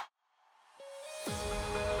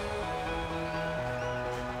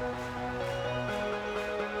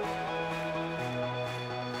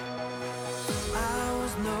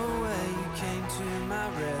my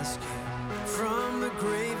rescue. From the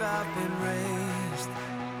grave I've been raised.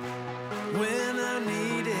 When I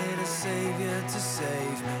needed a savior to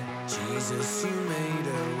save me, Jesus, you made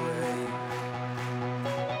a way.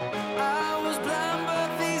 I was blind, but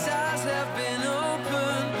these eyes have been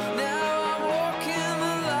opened. Now I walk in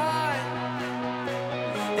the light.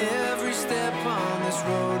 Every step on this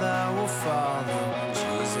road I will follow.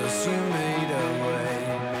 Jesus, you made a way.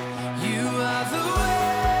 You are the way.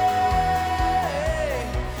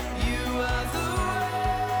 You are the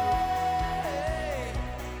way.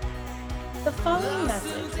 The following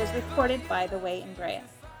message was recorded by The Way in Brea.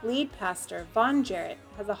 Lead pastor Vaughn Jarrett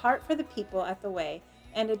has a heart for the people at The Way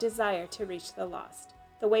and a desire to reach the lost.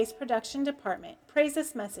 The Way's production department prays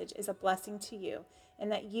this message is a blessing to you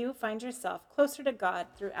and that you find yourself closer to God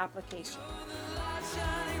through application.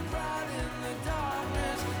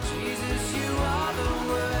 Jesus, you are the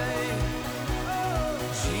way.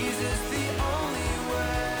 Jesus, the only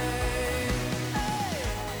way.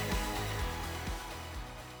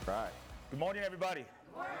 Right. Good morning, everybody.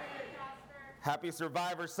 Good morning, Happy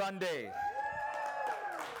Survivor Sunday.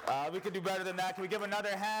 We could do better than that. Can we give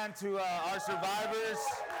another hand to our survivors?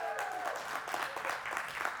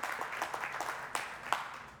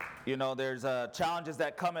 You know, there's challenges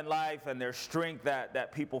that come in life, and there's strength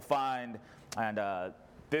that people find. And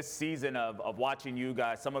this season of watching you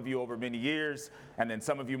guys, some of you over many years, and then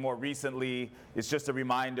some of you more recently, it's just a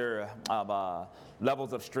reminder of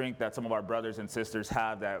levels of strength that some of our brothers and sisters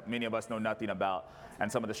have that many of us know nothing about,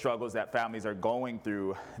 and some of the struggles that families are going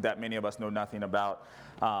through that many of us know nothing about.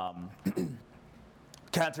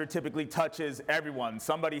 Cancer typically touches everyone.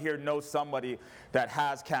 Somebody here knows somebody that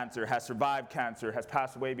has cancer, has survived cancer, has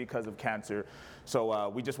passed away because of cancer. So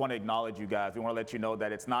we just want to acknowledge you guys. We want to let you know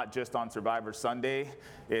that it's not just on Survivor Sunday.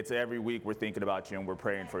 It's every week we're thinking about you and we're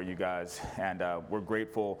praying for you guys. And we're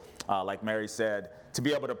grateful, like Mary said, to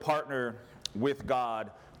be able to partner with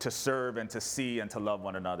God to serve and to see and to love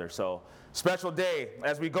one another. So special day.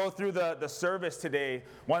 As we go through the service today,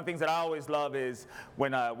 one of the things that I always love is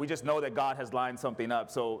when we just know that God has lined something up.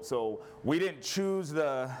 So we didn't choose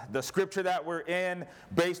the scripture that we're in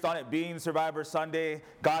based on it being Survivor Sunday.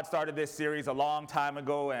 God started this series a long time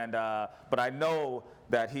ago, and but I know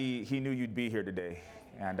that He knew you'd be here today,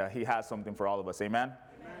 and He has something for all of us. Amen?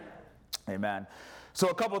 Amen. Amen. So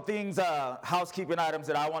a couple of things, housekeeping items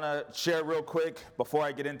that I want to share real quick before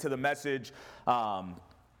I get into the message.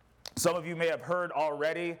 Some of you may have heard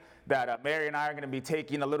already that Mary and I are going to be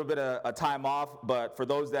taking a little bit of a time off, but for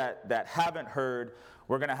those that haven't heard,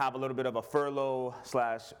 we're going to have a little bit of a furlough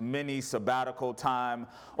 / mini sabbatical time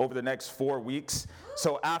over the next 4 weeks.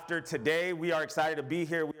 So after today, we are excited to be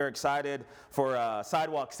here. We are excited for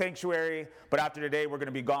Sidewalk Sanctuary, but after today, we're going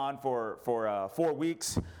to be gone for 4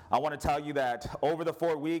 weeks. I want to tell you that over the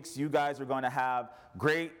 4 weeks, you guys are going to have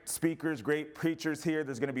great speakers, great preachers here.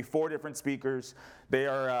 There's going to be 4 different speakers. They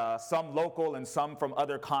are some local and some from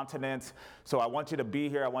other continents. So I want you to be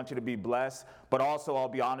here. I want you to be blessed. But also, I'll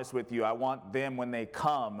be honest with you, I want them, when they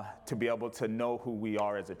come, to be able to know who we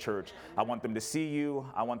are as a church. I want them to see you.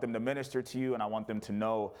 I want them to minister to you. And I want them to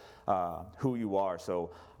know who you are. So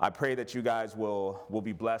I pray that you guys will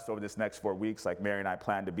be blessed over this next 4 weeks like Mary and I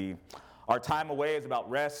plan to be. Our time away is about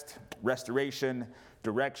rest, restoration,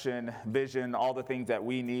 direction, vision, all the things that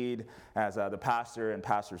we need as the pastor and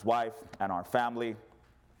pastor's wife and our family.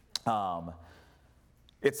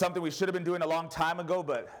 It's something we should have been doing a long time ago,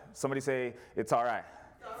 but somebody say, it's all right.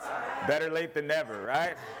 It's all right. Better late than never,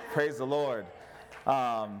 right? Praise the Lord.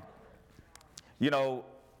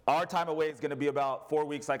 Our time away is going to be about 4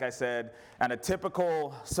 weeks, like I said, and a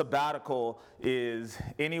typical sabbatical is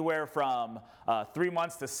anywhere from 3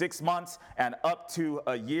 months to 6 months and up to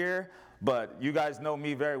a year. But you guys know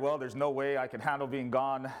me very well. There's no way I can handle being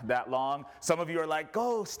gone that long. Some of you are like,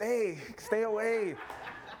 go, stay away.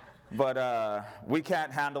 But we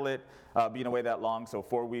can't handle it being away that long. So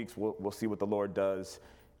 4 weeks, we'll see what the Lord does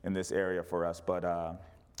in this area for us. But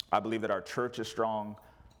I believe that our church is strong.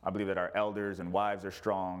 I believe that our elders and wives are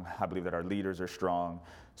strong. I believe that our leaders are strong.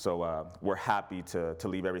 So we're happy to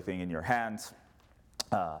leave everything in your hands.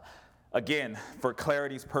 Again, for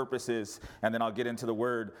clarity's purposes, and then I'll get into the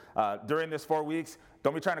word. During this 4 weeks,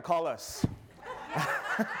 don't be trying to call us.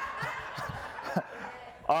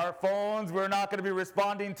 Our phones, we're not going to be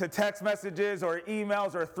responding to text messages or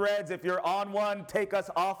emails or threads. If you're on one, take us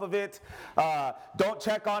off of it. Don't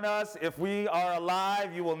check on us. If we are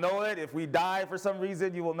alive, you will know it. If we die for some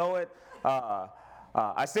reason, you will know it.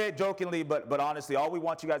 I say it jokingly, but honestly, all we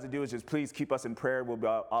want you guys to do is just please keep us in prayer.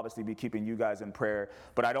 We'll obviously be keeping you guys in prayer.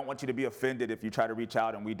 But I don't want you to be offended if you try to reach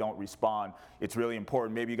out and we don't respond. It's really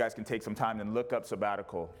important. Maybe you guys can take some time and look up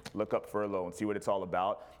sabbatical, look up furlough, and see what it's all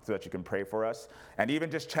about so that you can pray for us. And even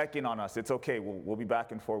just check in on us. It's okay. We'll be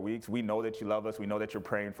back in 4 weeks. We know that you love us. We know that you're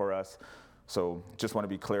praying for us. So just want to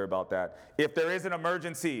be clear about that. If there is an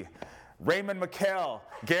emergency, Raymond McHale,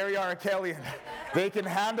 Gary Arkelian, they can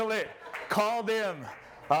handle it. Call them.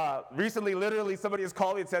 Recently, literally, somebody has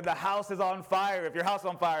called me and said, the house is on fire. If your house is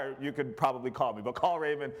on fire, you could probably call me. But call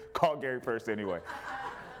Raymond, call Gary first anyway.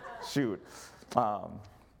 Shoot.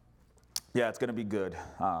 Yeah, it's going to be good.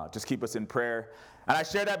 Just keep us in prayer. And I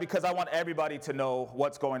share that because I want everybody to know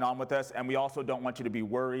what's going on with us. And we also don't want you to be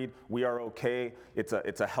worried. We are okay. It's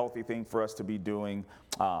a healthy thing for us to be doing.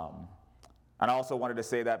 And I also wanted to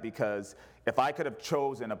say that because if I could have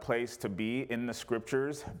chosen a place to be in the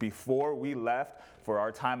scriptures before we left for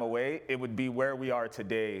our time away, it would be where we are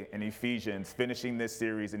today in Ephesians, finishing this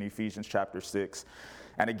series in Ephesians chapter 6.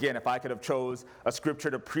 And again, if I could have chose a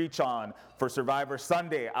scripture to preach on for Survivor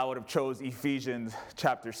Sunday, I would have chose Ephesians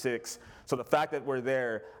chapter 6. So the fact that we're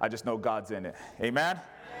there, I just know God's in it. Amen?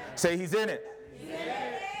 Say he's in it. He's in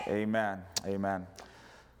it. Amen. Amen.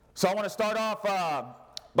 So I want to start off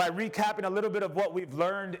by recapping a little bit of what we've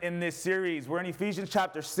learned in this series. We're in Ephesians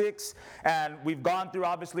chapter 6, and we've gone through,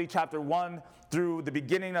 obviously, chapter 1 through the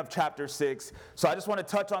beginning of chapter 6. So I just want to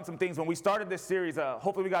touch on some things. When we started this series,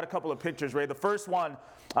 hopefully we got a couple of pictures, Ray. The first one,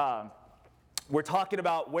 we're talking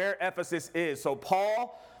about where Ephesus is. So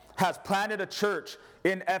Paul has planted a church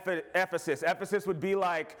in Ephesus. Ephesus would be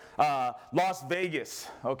like Las Vegas,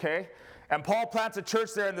 okay? And Paul plants a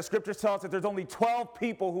church there, and the scriptures tell us that there's only 12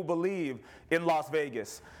 people who believe in Las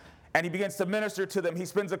Vegas. And he begins to minister to them. He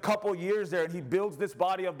spends a couple years there, and he builds this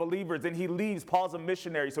body of believers, and he leaves. Paul's a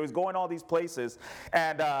missionary, so he's going all these places.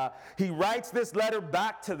 And he writes this letter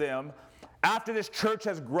back to them after this church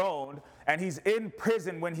has grown, and he's in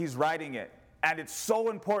prison when he's writing it. And it's so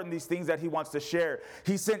important, these things that he wants to share.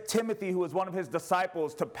 He sent Timothy, who was one of his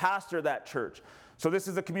disciples, to pastor that church. So this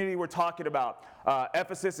is the community we're talking about.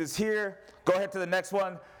 Ephesus is here. Go ahead to the next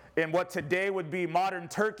one. In what today would be modern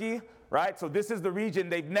Turkey, right? So this is the region.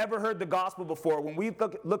 They've never heard the gospel before. When we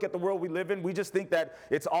look at the world we live in, we just think that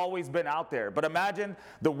it's always been out there. But imagine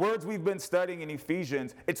the words we've been studying in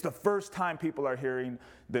Ephesians. It's the first time people are hearing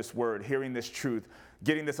this word, hearing this truth,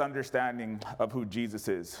 getting this understanding of who Jesus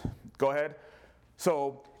is. Go ahead.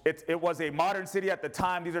 So it was a modern city at the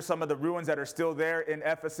time. These are some of the ruins that are still there in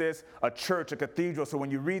Ephesus, a church, a cathedral. So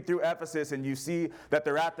when you read through Ephesus and you see that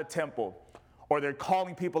they're at the temple, or they're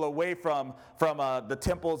calling people away from the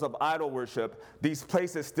temples of idol worship, these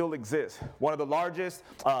places still exist. One of the largest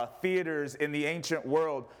theaters in the ancient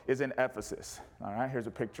world is in Ephesus. All right, here's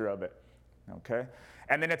a picture of it. Okay.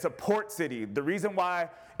 And then it's a port city. The reason why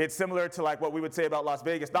it's similar to like what we would say about Las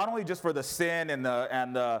Vegas, not only just for the sin and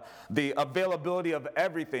the availability of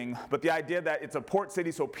everything, but the idea that it's a port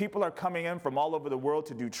city, so people are coming in from all over the world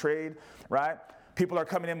to do trade, right? People are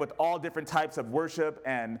coming in with all different types of worship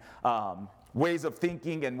and ways of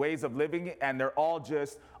thinking and ways of living, and they're all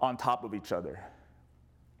just on top of each other.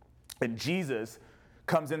 And Jesus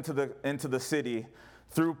comes into the city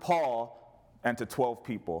through Paul and to 12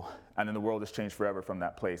 people, and then the world has changed forever from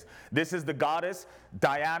that place. This is the goddess,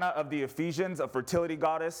 Diana of the Ephesians, a fertility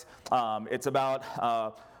goddess. It's about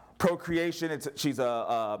procreation. She's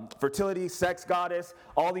a fertility, sex goddess.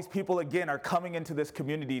 All these people, again, are coming into this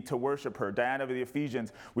community to worship her, Diana of the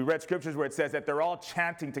Ephesians. We read scriptures where it says that they're all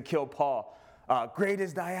chanting to kill Paul. Great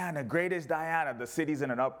is Diana, great is Diana. The city's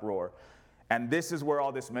in an uproar. And this is where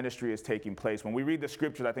all this ministry is taking place. When we read the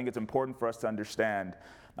scriptures, I think it's important for us to understand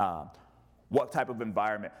what type of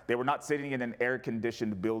environment. They were not sitting in an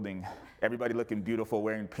air-conditioned building, everybody looking beautiful,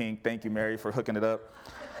 wearing pink. Thank you, Mary, for hooking it up.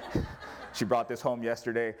 She brought this home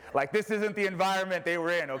yesterday. Like, this isn't the environment they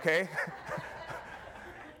were in, okay?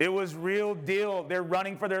 It was real deal. They're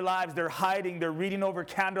running for their lives. They're hiding. They're reading over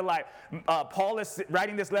candlelight. Paul is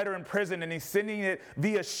writing this letter in prison, and he's sending it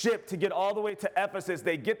via ship to get all the way to Ephesus.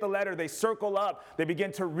 They get the letter. They circle up. They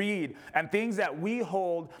begin to read. And things that we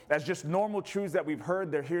hold as just normal truths that we've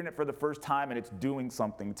heard, they're hearing it for the first time, and it's doing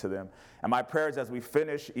something to them. And my prayer is as we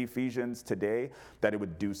finish Ephesians today, that it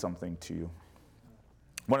would do something to you.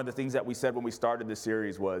 One of the things that we said when we started this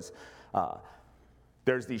series was,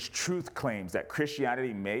 there's these truth claims that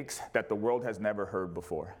Christianity makes that the world has never heard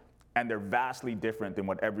before. And they're vastly different than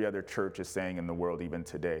what every other church is saying in the world even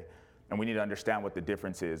today. And we need to understand what the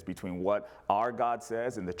difference is between what our God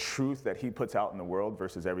says and the truth that he puts out in the world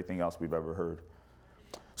versus everything else we've ever heard.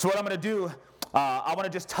 So what I'm going to do I want to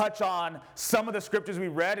just touch on some of the scriptures we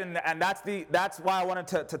read, and that's why I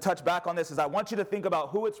wanted to touch back on this, is I want you to think about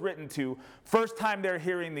who it's written to, first time they're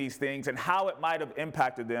hearing these things, and how it might have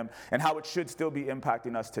impacted them, and how it should still be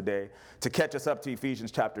impacting us today, to catch us up to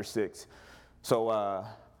Ephesians chapter 6. So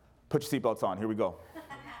put your seatbelts on. Here we go.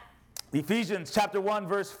 Ephesians chapter 1,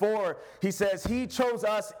 verse 4, he says, he chose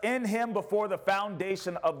us in him before the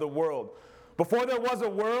foundation of the world. Before there was a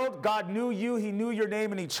world, God knew you, he knew your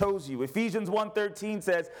name, and he chose you. Ephesians 1:13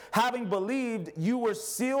 says, having believed, you were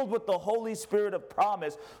sealed with the Holy Spirit of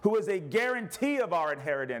promise, who is a guarantee of our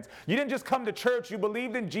inheritance. You didn't just come to church, you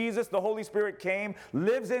believed in Jesus, the Holy Spirit came,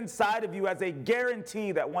 lives inside of you as a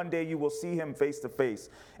guarantee that one day you will see him face to face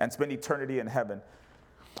and spend eternity in heaven.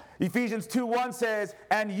 Ephesians 2:1 says,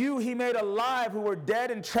 and you he made alive who were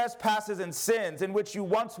dead in trespasses and sins, in which you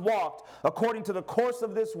once walked, according to the course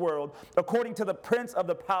of this world, according to the prince of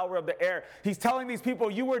the power of the air. He's telling these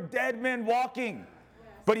people, you were dead men walking,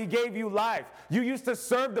 but he gave you life. You used to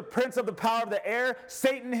serve the prince of the power of the air.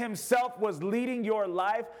 Satan himself was leading your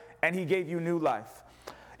life, and he gave you new life.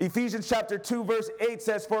 Ephesians chapter 2, verse 8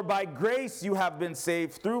 says, for by grace you have been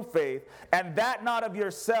saved through faith, and that not of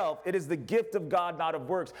yourself. It is the gift of God, not of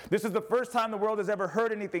works. This is the first time the world has ever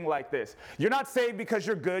heard anything like this. You're not saved because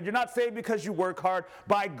you're good. You're not saved because you work hard.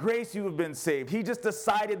 By grace you have been saved. He just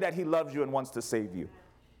decided that he loves you and wants to save you.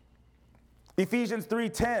 Ephesians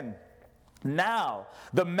 3:10. Now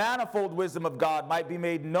the manifold wisdom of God might be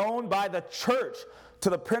made known by the church to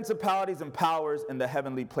the principalities and powers in the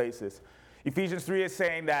heavenly places. Ephesians 3 is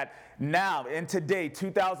saying that now, in today,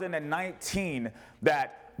 2019,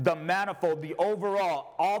 that the manifold, the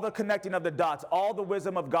overall, all the connecting of the dots, all the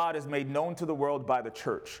wisdom of God is made known to the world by the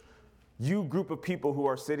church. You group of people who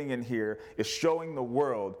are sitting in here is showing the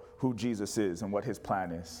world who Jesus is and what his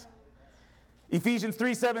plan is. Ephesians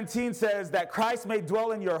 3:17 says that Christ may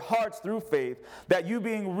dwell in your hearts through faith, that you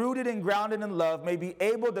being rooted and grounded in love may be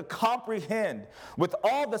able to comprehend with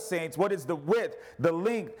all the saints what is the width, the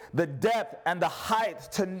length, the depth, and the height,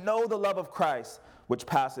 to know the love of Christ, which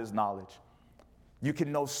passes knowledge. You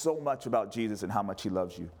can know so much about Jesus and how much he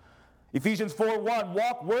loves you. Ephesians 4:1,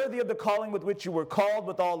 walk worthy of the calling with which you were called,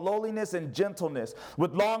 with all lowliness and gentleness,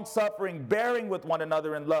 with long suffering, bearing with one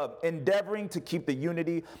another in love, endeavoring to keep the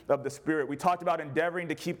unity of the Spirit. We talked about endeavoring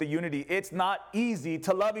to keep the unity. It's not easy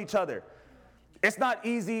to love each other. It's not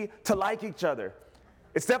easy to like each other.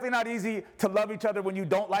 It's definitely not easy to love each other when you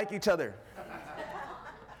don't like each other.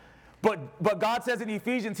 But God says in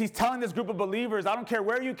Ephesians, he's telling this group of believers, I don't care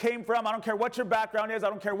where you came from, I don't care what your background is, I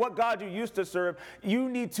don't care what God you used to serve, you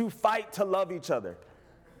need to fight to love each other.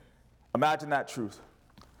 Imagine that truth.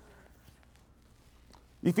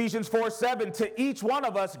 Ephesians 4:7, to each one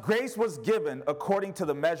of us grace was given according to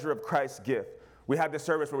the measure of Christ's gift. We had this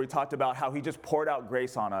service where we talked about how he just poured out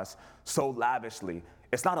grace on us so lavishly.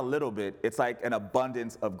 It's not a little bit, it's like an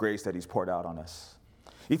abundance of grace that he's poured out on us.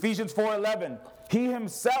 Ephesians 4:11, he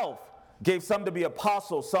himself gave some to be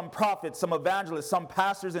apostles, some prophets, some evangelists, some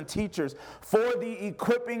pastors and teachers, for the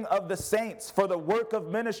equipping of the saints, for the work of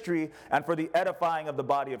ministry, and for the edifying of the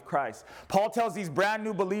body of Christ. Paul tells these brand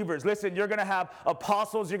new believers, listen, you're going to have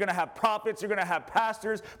apostles, you're going to have prophets, you're going to have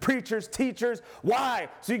pastors, preachers, teachers. Why?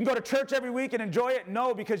 So you can go to church every week and enjoy it?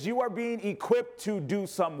 No, because you are being equipped to do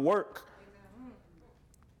some work.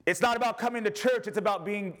 It's not about coming to church, it's about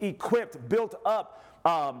being equipped, built up,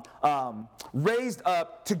 raised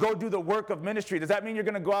up to go do the work of ministry. Does that mean you're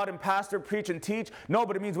going to go out and pastor, preach, and teach? No,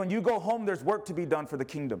 but it means when you go home, there's work to be done for the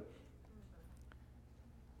kingdom.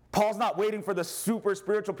 Paul's not waiting for the super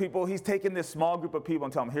spiritual people. He's taking this small group of people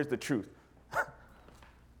and telling them, here's the truth.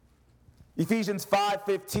 Ephesians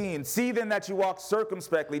 5:15, see then that you walk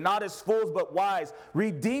circumspectly, not as fools but wise,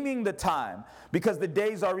 redeeming the time, because the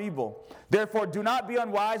days are evil. Therefore do not be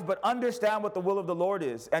unwise, but understand what the will of the Lord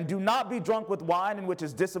is. And do not be drunk with wine, in which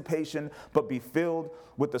is dissipation, but be filled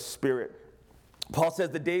with the Spirit. Paul says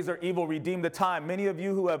the days are evil, redeem the time. Many of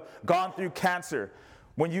you who have gone through cancer,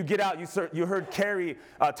 when you get out, you heard Carrie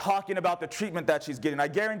talking about the treatment that she's getting. I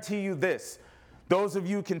guarantee you this. Those of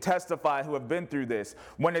you can testify who have been through this.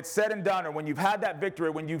 When it's said and done, or when you've had that victory,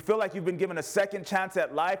 when you feel like you've been given a second chance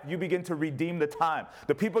at life, you begin to redeem the time.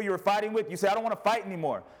 The people you were fighting with, you say, I don't want to fight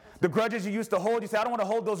anymore. The grudges you used to hold, you say, I don't want to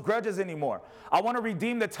hold those grudges anymore. I want to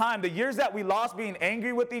redeem the time. The years that we lost being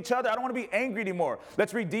angry with each other, I don't want to be angry anymore.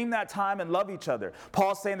 Let's redeem that time and love each other.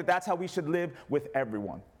 Paul's saying that that's how we should live with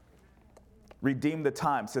everyone. Redeem the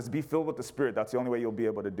time. Says, be filled with the Spirit. That's the only way you'll be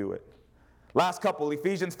able to do it. Last couple,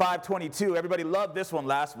 Ephesians 5:22. Everybody loved this one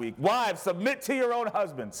last week. Wives, submit to your own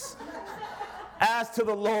husbands. as to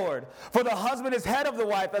the Lord. For the husband is head of the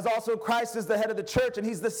wife, as also Christ is the head of the church, and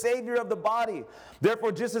he's the Savior of the body.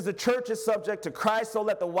 Therefore, just as the church is subject to Christ, so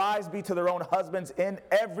let the wives be to their own husbands in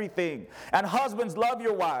everything. And husbands, love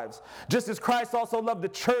your wives, just as Christ also loved the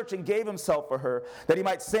church and gave himself for her, that he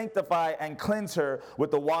might sanctify and cleanse her with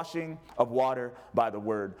the washing of water by the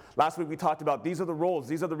word. Last week we talked about these are the roles,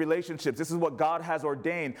 these are the relationships, this is what God has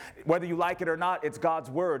ordained. Whether you like it or not, it's God's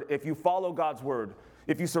word. If you follow God's word,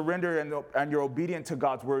 if you surrender and you're obedient to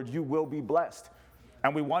God's word, you will be blessed.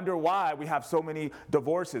 And we wonder why we have so many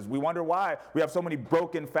divorces. We wonder why we have so many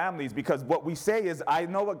broken families, because what we say is, I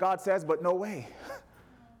know what God says, but no way.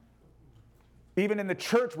 Even in the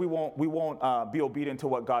church, we won't be obedient to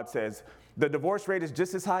what God says. The divorce rate is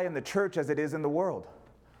just as high in the church as it is in the world.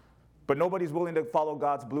 But nobody's willing to follow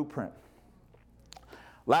God's blueprint.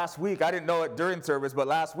 Last week, I didn't know it during service, but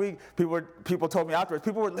last week, people told me afterwards,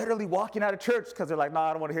 people were literally walking out of church because they're like, no,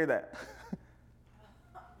 I don't want to hear that.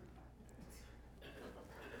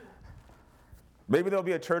 Maybe there'll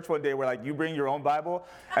be a church one day where like you bring your own Bible,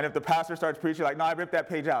 and if the pastor starts preaching, like, no, I ripped that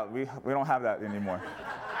page out. We don't have that anymore.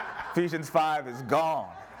 Ephesians 5 is gone.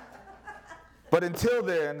 But until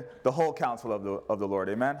then, the whole counsel of the Lord,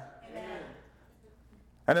 amen? Amen.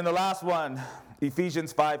 And then the last one,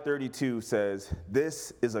 Ephesians 5:32 says,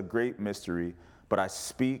 this is a great mystery, but I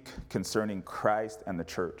speak concerning Christ and the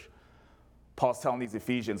church. Paul's telling these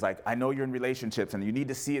Ephesians, like, I know you're in relationships and you need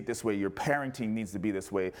to see it this way. Your parenting needs to be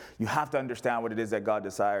this way. You have to understand what it is that God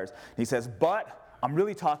desires. And he says, but I'm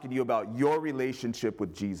really talking to you about your relationship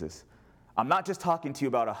with Jesus. I'm not just talking to you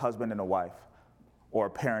about a husband and a wife, or a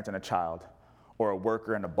parent and a child, or a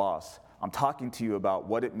worker and a boss. I'm talking to you about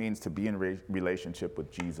what it means to be in relationship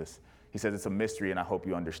with Jesus. He says it's a mystery, and I hope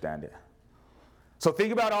you understand it. So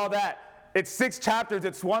think about all that. It's 6 chapters.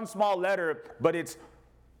 It's one small letter, but it's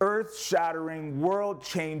earth-shattering,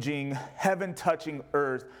 world-changing, heaven-touching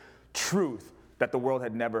earth truth that the world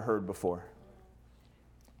had never heard before.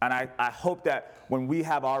 And I hope that when we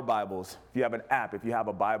have our Bibles, if you have an app, if you have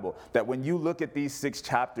a Bible, that when you look at these 6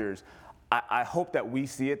 chapters, I hope that we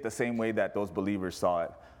see it the same way that those believers saw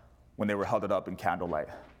it when they were held it up in candlelight.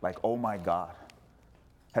 Like, oh my God.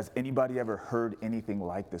 Has anybody ever heard anything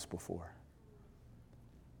like this before?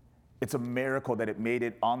 It's a miracle that it made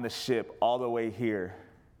it on the ship all the way here.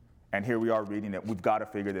 And here we are reading it. We've got to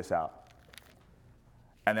figure this out.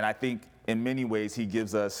 And then I think in many ways he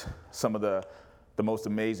gives us some of the most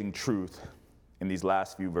amazing truth in these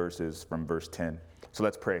last few verses from verse 10. So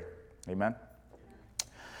let's pray. Amen.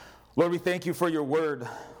 Lord, we thank you for your word.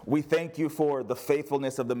 We thank you for the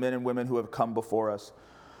faithfulness of the men and women who have come before us.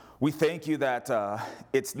 We thank you that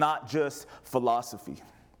it's not just philosophy.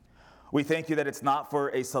 We thank you that it's not for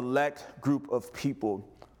a select group of people,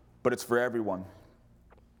 but it's for everyone.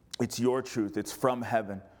 It's your truth. It's from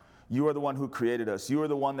heaven. You are the one who created us. You are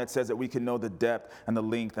the one that says that we can know the depth and the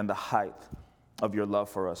length and the height of your love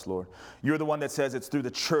for us, Lord. You're the one that says it's through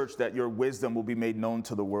the church that your wisdom will be made known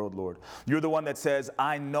to the world, Lord. You're the one that says,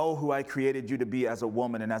 I know who I created you to be as a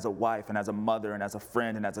woman and as a wife and as a mother and as a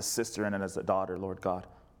friend and as a sister and as a daughter, Lord God.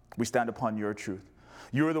 We stand upon your truth.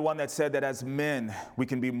 You're the one that said that as men, we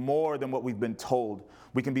can be more than what we've been told.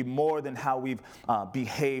 We can be more than how we've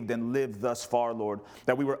behaved and lived thus far, Lord.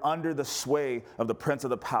 That we were under the sway of the prince of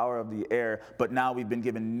the power of the air, but now we've been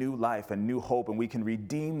given new life and new hope, and we can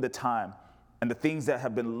redeem the time. And the things that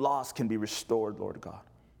have been lost can be restored, Lord God.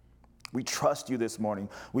 We trust you this morning.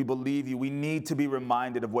 We believe you. We need to be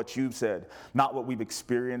reminded of what you've said, not what we've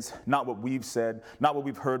experienced, not what we've said, not what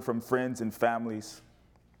we've heard from friends and families,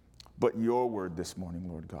 but your word this morning,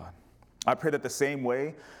 Lord God. I pray that the same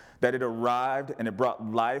way that it arrived and it brought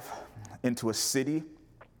life into a city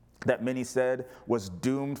that many said was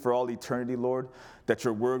doomed for all eternity, Lord, that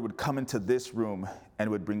your word would come into this room and it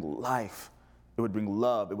would bring life. It would bring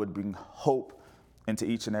love. It would bring hope into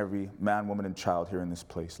each and every man, woman, and child here in this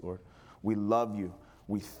place, Lord. We love you.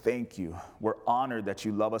 We thank you. We're honored that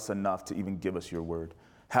you love us enough to even give us your word.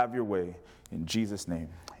 Have your way. In Jesus' name,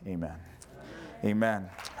 amen. Amen.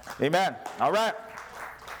 Amen. All right.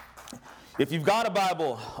 If you've got a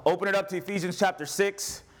Bible, open it up to Ephesians chapter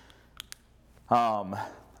 6.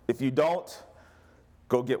 If you don't,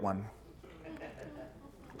 go get one.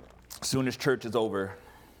 As soon as church is over.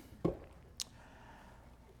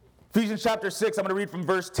 Ephesians chapter 6, I'm going to read from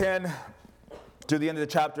verse 10 to the end of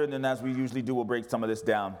the chapter, and then as we usually do, we'll break some of this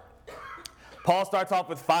down. Paul starts off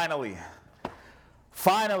with finally.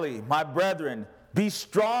 Finally, my brethren, be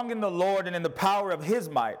strong in the Lord and in the power of his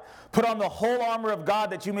might. Put on the whole armor of God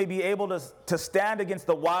that you may be able to stand against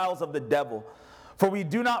the wiles of the devil. For we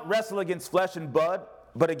do not wrestle against flesh and blood,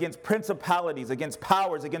 but against principalities, against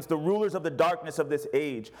powers, against the rulers of the darkness of this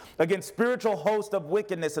age, against spiritual hosts of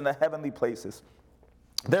wickedness in the heavenly places.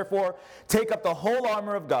 Therefore, take up the whole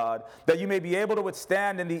armor of God, that you may be able to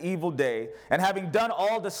withstand in the evil day, and having done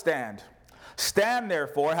all to stand. Stand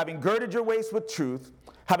therefore, having girded your waist with truth,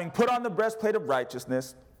 having put on the breastplate of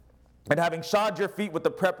righteousness, and having shod your feet with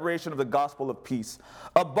the preparation of the gospel of peace.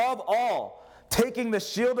 Above all, taking the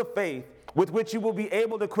shield of faith, with which you will be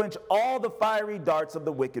able to quench all the fiery darts of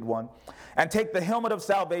the wicked one, and take the helmet of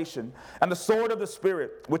salvation, and the sword of the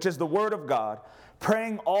Spirit, which is the word of God,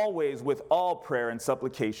 praying always with all prayer and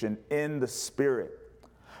supplication in the Spirit,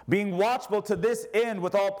 being watchful to this end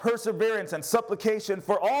with all perseverance and supplication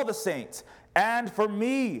for all the saints, and for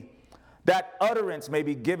me, that utterance may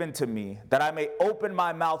be given to me, that I may open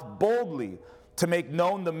my mouth boldly to make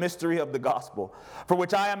known the mystery of the gospel, for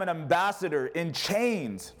which I am an ambassador in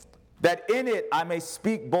chains, that in it I may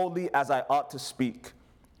speak boldly as I ought to speak.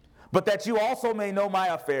 But that you also may know my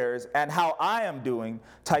affairs and how I am doing,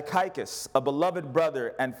 Tychicus, a beloved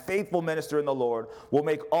brother and faithful minister in the Lord, will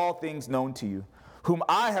make all things known to you, whom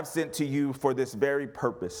I have sent to you for this very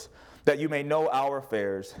purpose, that you may know our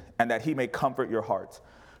affairs and that he may comfort your hearts.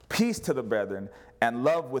 Peace to the brethren and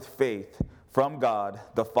love with faith from God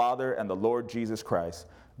the Father and the Lord Jesus Christ.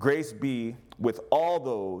 Grace be with all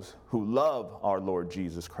those who love our Lord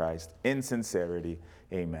Jesus Christ in sincerity.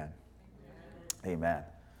 Amen. Amen.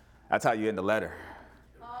 That's how you end the letter,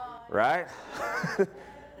 right?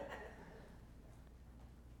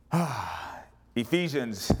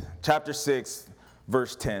 Ephesians chapter 6,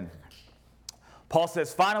 verse 10. Paul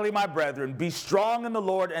says, finally, my brethren, be strong in the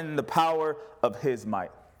Lord and in the power of his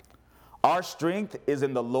might. Our strength is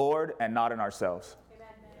in the Lord and not in ourselves. Amen.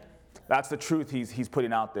 That's the truth he's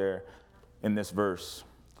putting out there in this verse.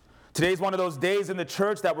 Today's one of those days in the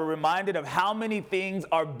church that we're reminded of how many things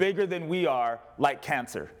are bigger than we are, like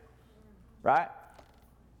cancer. Right?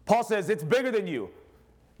 Paul says it's bigger than you.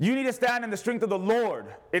 You need to stand in the strength of the Lord.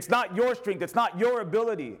 It's not your strength. It's not your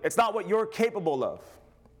ability. It's not what you're capable of.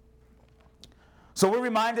 So we're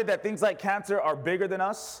reminded that things like cancer are bigger than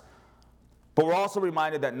us, but we're also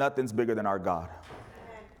reminded that nothing's bigger than our God.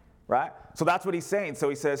 Right? So that's what he's saying. So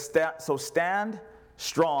he says, so stand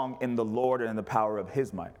strong in the Lord and in the power of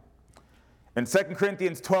his might. In 2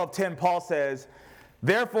 Corinthians 12:10, Paul says,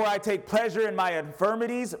 therefore I take pleasure in my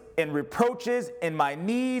infirmities, in reproaches, in my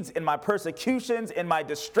needs, in my persecutions, in my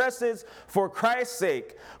distresses, for Christ's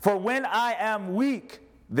sake. For when I am weak,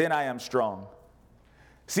 then I am strong.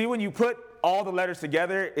 See, when you put all the letters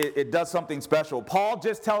together, it does something special. Paul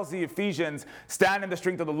just tells the Ephesians, stand in the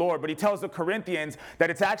strength of the Lord, but he tells the Corinthians that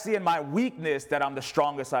it's actually in my weakness that I'm the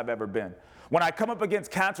strongest I've ever been. When I come up against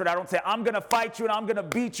cancer, I don't say, I'm going to fight you and I'm going to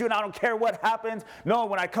beat you and I don't care what happens. No,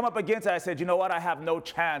 when I come up against it, I said, you know what? I have no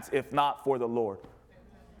chance if not for the Lord.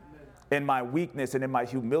 Amen. In my weakness and in my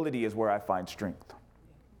humility is where I find strength.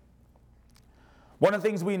 One of the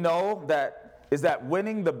things we know is that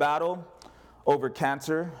winning the battle over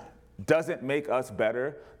cancer doesn't make us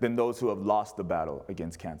better than those who have lost the battle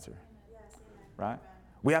against cancer. Yes, right?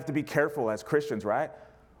 We have to be careful as Christians, right?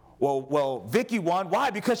 Well, Vicky won.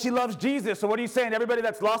 Why? Because she loves Jesus. So what are you saying? Everybody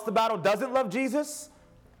that's lost the battle doesn't love Jesus?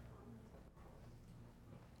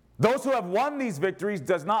 Those who have won these victories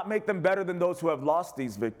does not make them better than those who have lost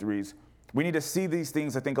these victories. We need to see these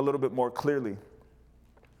things, I think, a little bit more clearly.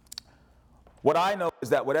 What I know is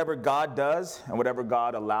that whatever God does and whatever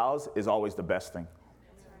God allows is always the best thing.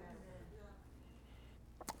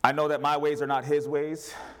 I know that my ways are not his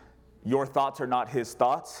ways. Your thoughts are not his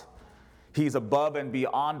thoughts. He's above and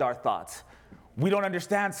beyond our thoughts. We don't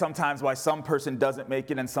understand sometimes why some person doesn't make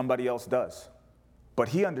it and somebody else does. But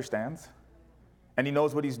he understands, and he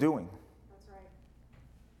knows what he's doing. That's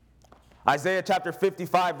right. Isaiah chapter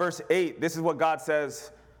 55, verse 8, this is what God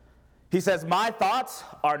says. He says, my thoughts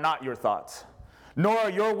are not your thoughts, nor are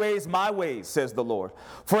your ways my ways, says the Lord.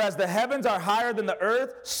 For as the heavens are higher than the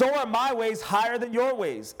earth, so are my ways higher than your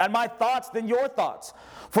ways, and my thoughts than your thoughts.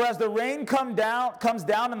 For as the rain comes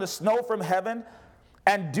down and the snow from heaven,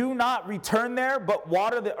 and do not return there, but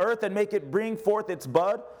water the earth and make it bring forth its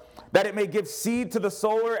bud, that it may give seed to the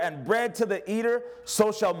sower and bread to the eater,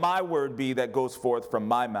 so shall my word be that goes forth from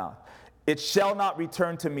my mouth. It shall not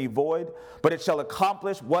return to me void, but it shall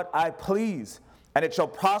accomplish what I please, and it shall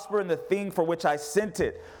prosper in the thing for which I sent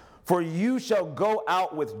it. For you shall go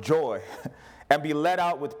out with joy and be led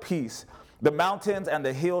out with peace. The mountains and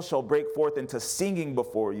the hills shall break forth into singing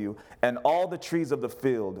before you, and all the trees of the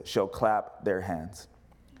field shall clap their hands.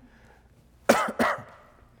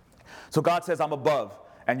 So God says, I'm above,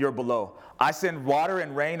 and you're below. I send water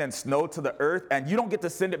and rain and snow to the earth, and you don't get to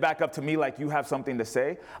send it back up to me like you have something to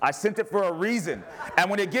say. I sent it for a reason. And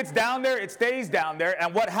when it gets down there, it stays down there.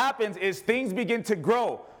 And what happens is things begin to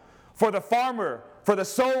grow for the farmer, for the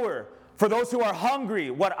sower, for those who are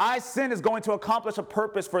hungry. What I send is going to accomplish a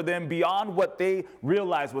purpose for them beyond what they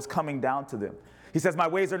realized was coming down to them. He says, my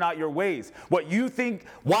ways are not your ways. What you think,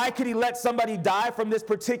 why could he let somebody die from this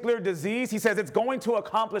particular disease? He says it's going to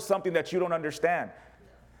accomplish something that you don't understand.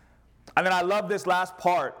 And then I love this last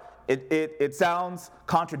part. It sounds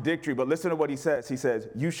contradictory, but listen to what he says. He says,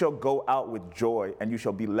 you shall go out with joy, and you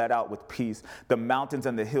shall be led out with peace. The mountains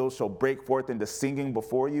and the hills shall break forth into singing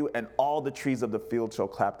before you, and all the trees of the field shall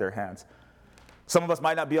clap their hands. Some of us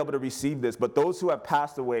might not be able to receive this, but those who have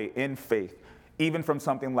passed away in faith, even from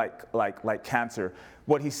something like cancer,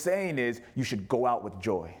 what he's saying is you should go out with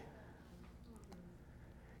joy.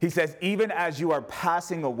 He says, even as you are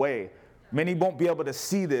passing away, many won't be able to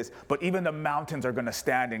see this, but even the mountains are going to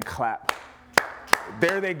stand and clap.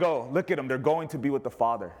 There they go. Look at them. They're going to be with the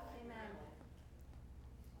Father. Amen.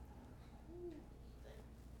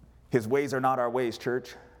 His ways are not our ways,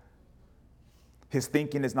 church. His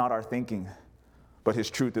thinking is not our thinking, but his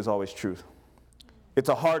truth is always truth. It's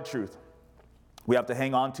a hard truth. We have to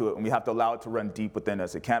hang on to it, and we have to allow it to run deep within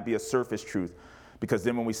us. It can't be a surface truth, because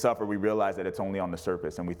then when we suffer, we realize that it's only on the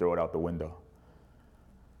surface, and we throw it out the window.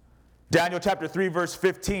 Daniel chapter 3, verse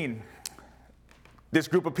 15. This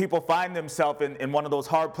group of people find themselves in one of those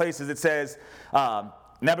hard places. It says,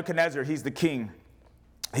 Nebuchadnezzar, he's the king.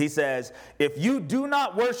 He says, if you do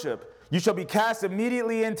not worship, you shall be cast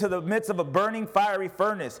immediately into the midst of a burning fiery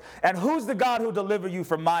furnace. And who's the God who delivered you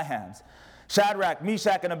from my hands? Shadrach,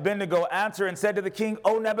 Meshach, and Abednego answered and said to the king,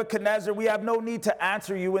 O Nebuchadnezzar, we have no need to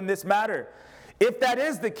answer you in this matter. If that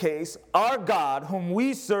is the case, our God, whom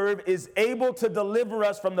we serve, is able to deliver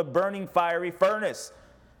us from the burning fiery furnace.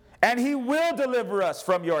 And he will deliver us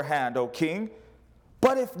from your hand, O king.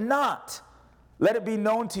 But if not, let it be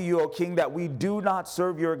known to you, O king, that we do not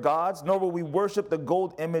serve your gods, nor will we worship the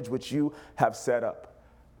gold image which you have set up.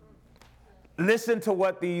 Listen to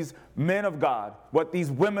what these men of God, what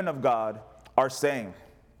these women of God are saying.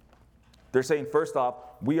 They're saying, first off,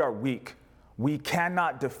 we are weak. We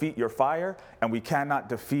cannot defeat your fire, and we cannot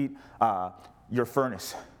defeat your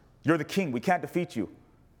furnace. You're the king. We can't defeat you.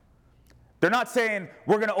 They're not saying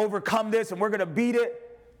we're going to overcome this and we're going to beat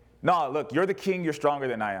it. No, look, you're the king. You're stronger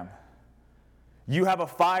than I am. You have a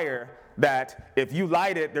fire that if you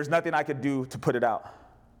light it, there's nothing I could do to put it out.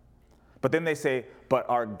 But then they say, but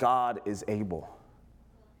our God is able.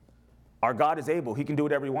 Our God is able. He can do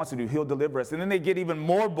whatever he wants to do. He'll deliver us. And then they get even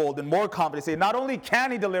more bold and more confident. Say, not only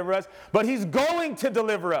can he deliver us, but he's going to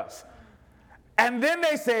deliver us. And then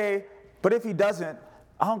they say, but if he doesn't,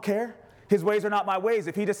 I don't care. His ways are not my ways.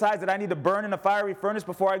 If he decides that I need to burn in a fiery furnace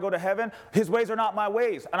before I go to heaven, his ways are not my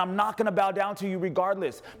ways. And I'm not going to bow down to you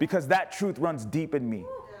regardless, because that truth runs deep in me.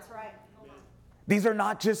 That's right. These are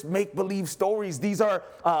not just make-believe stories. These are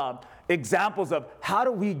examples of how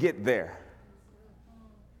do we get there?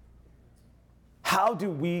 How do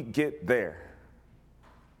we get there?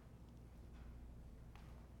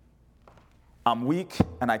 I'm weak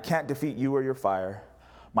and I can't defeat you or your fire.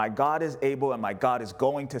 My God is able and my God is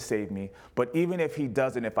going to save me. But even if he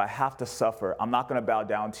doesn't, if I have to suffer, I'm not going to bow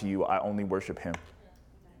down to you. I only worship him.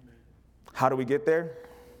 How do we get there?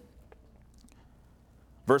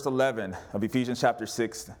 Verse 11 of Ephesians chapter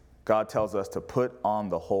 6, God tells us to put on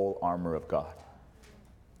the whole armor of God.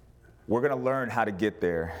 We're going to learn how to get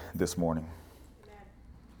there this morning.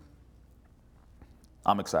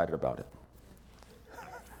 I'm excited about it.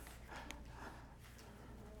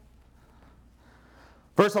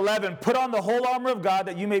 Verse 11, put on the whole armor of God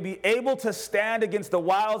that you may be able to stand against the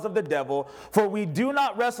wiles of the devil. For we do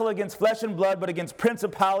not wrestle against flesh and blood, but against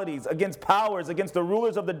principalities, against powers, against the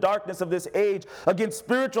rulers of the darkness of this age, against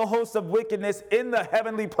spiritual hosts of wickedness in the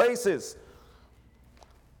heavenly places.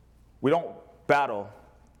 We don't battle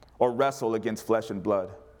or wrestle against flesh and blood.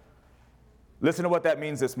 Listen to what that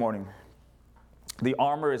means this morning. The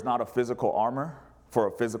armor is not a physical armor for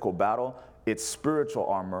a physical battle. It's spiritual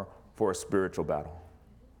armor for a spiritual battle.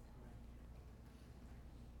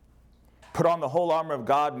 Put on the whole armor of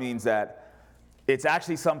God means that it's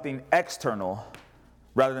actually something external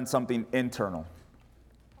rather than something internal.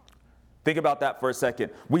 Think about that for a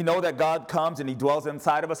second. We know that God comes and he dwells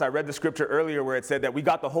inside of us. I read the scripture earlier where it said that we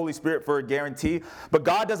got the Holy Spirit for a guarantee. But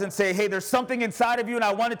God doesn't say, hey, there's something inside of you and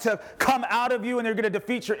I want it to come out of you and they're going to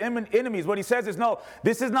defeat your enemies. What he says is, no,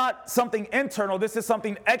 this is not something internal. This is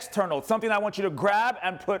something external. It's something I want you to grab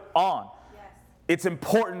and put on. Yes. It's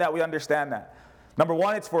important that we understand that. Number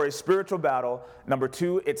one, it's for a spiritual battle. Number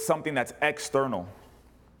two, it's something that's external.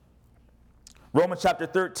 Romans chapter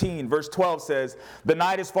 13, verse 12 says, the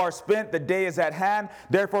night is far spent, the day is at hand.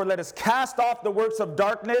 Therefore, let us cast off the works of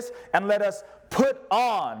darkness and let us put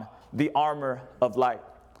on the armor of light.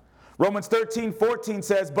 Romans 13, 14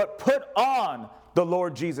 says, but put on the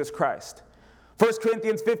Lord Jesus Christ. 1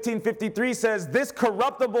 Corinthians 15:53 says, this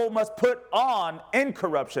corruptible must put on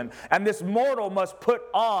incorruption, and this mortal must put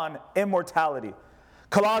on immortality.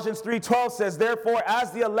 Colossians 3:12 says, therefore,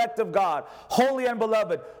 as the elect of God, holy and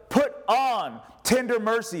beloved, put on tender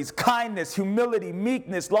mercies, kindness, humility,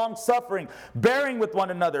 meekness, long-suffering, bearing with one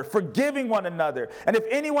another, forgiving one another. And if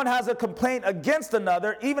anyone has a complaint against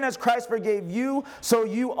another, even as Christ forgave you, so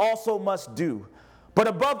you also must do. But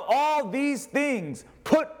above all these things,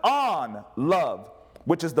 put on love,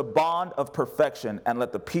 which is the bond of perfection, and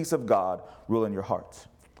let the peace of God rule in your hearts.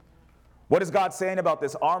 What is God saying about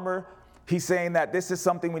this armor? He's saying that this is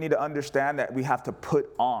something we need to understand that we have to put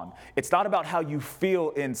on. It's not about how you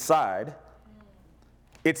feel inside.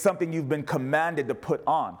 It's something you've been commanded to put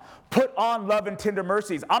on. Put on love and tender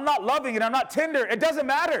mercies. I'm not loving and I'm not tender. It doesn't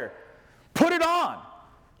matter. Put it on.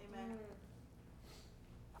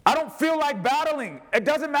 I don't feel like battling. It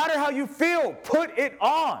doesn't matter how you feel. Put it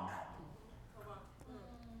on.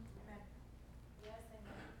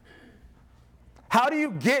 How do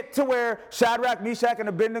you get to where Shadrach, Meshach, and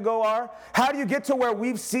Abednego are? How do you get to where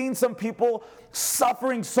we've seen some people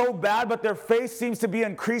suffering so bad, but their faith seems to be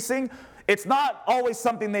increasing? It's not always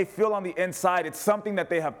something they feel on the inside. It's something that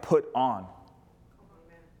they have put on.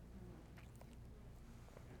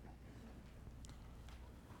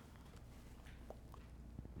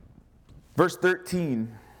 Verse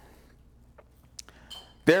 13,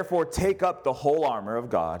 therefore take up the whole armor of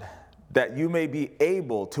God, that you may be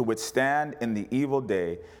able to withstand in the evil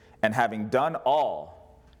day, and having done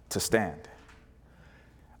all, to stand.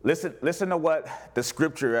 Listen to what the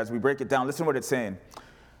scripture, as we break it down, listen to what it's saying.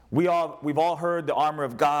 We've all heard the armor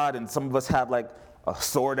of God, and some of us have like a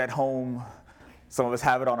sword at home. Some of us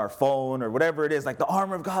have it on our phone or whatever it is, like the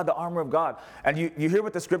armor of God, the armor of God. And you hear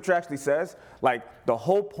what the scripture actually says? Like the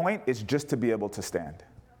whole point is just to be able to stand.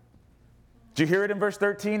 Do you hear it in verse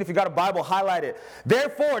 13? If you got a Bible, highlight it.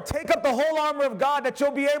 Therefore, take up the whole armor of God, that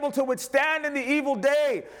you'll be able to withstand in the evil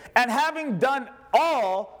day, and having done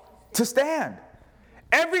all, to stand.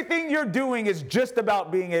 Everything you're doing is just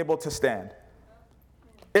about being able to stand.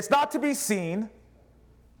 It's not to be seen.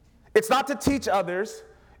 It's not to teach others.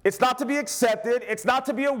 It's not to be accepted. It's not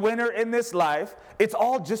to be a winner in this life. It's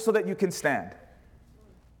all just so that you can stand.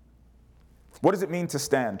 What does it mean to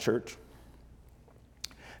stand, church?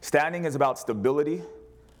 Standing is about stability,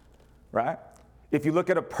 right? If you look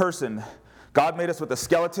at a person, God made us with a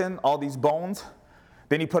skeleton, all these bones.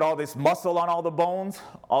 Then he put all this muscle on all the bones,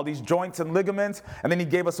 all these joints and ligaments, and then he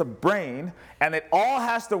gave us a brain, and it all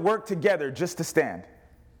has to work together just to stand.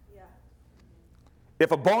 Yeah. If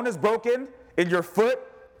a bone is broken in your foot,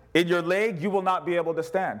 in your leg, you will not be able to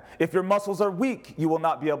stand. If your muscles are weak, you will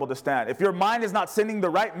not be able to stand. If your mind is not sending the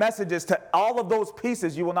right messages to all of those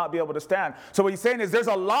pieces, you will not be able to stand. So what he's saying is there's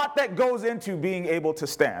a lot that goes into being able to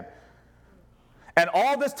stand. And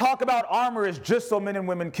all this talk about armor is just so men and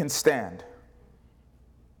women can stand.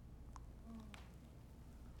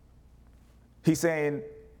 He's saying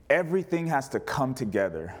everything has to come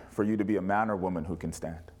together for you to be a man or woman who can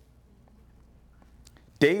stand.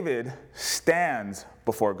 David stands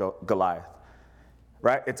before Goliath,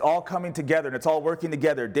 right? It's all coming together and it's all working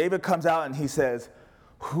together. David comes out and he says,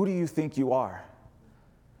 who do you think you are?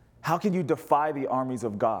 How can you defy the armies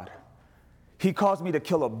of God? He caused me to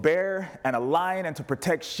kill a bear and a lion and to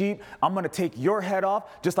protect sheep. I'm going to take your head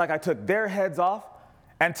off just like I took their heads off.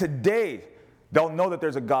 And today they'll know that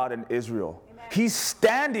there's a God in Israel. He's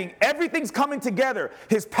standing. Everything's coming together.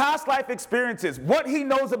 His past life experiences, what he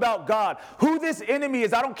knows about God, who this enemy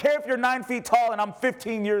is. I don't care if you're 9 feet tall and I'm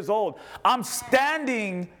 15 years old. I'm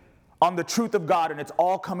standing on the truth of God, and it's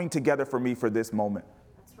all coming together for me for this moment.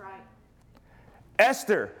 That's right.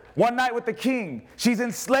 Esther, one night with the king, she's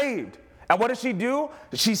enslaved. And what does she do?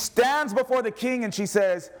 She stands before the king and she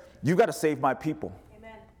says, you got to save my people.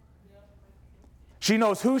 She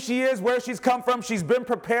knows who she is, where she's come from. She's been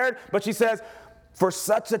prepared, but she says, for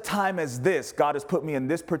such a time as this, God has put me in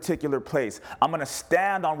this particular place. I'm going to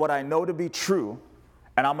stand on what I know to be true,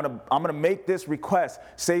 and I'm going to make this request,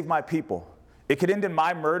 save my people. It could end in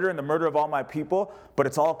my murder and the murder of all my people, but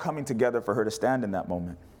it's all coming together for her to stand in that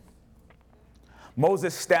moment.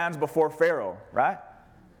 Moses stands before Pharaoh, right?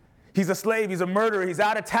 He's a slave, he's a murderer, he's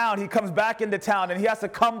out of town, he comes back into town, and he has to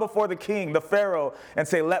come before the king, the Pharaoh, and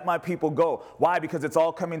say, let my people go. Why? Because it's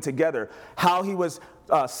all coming together. How he was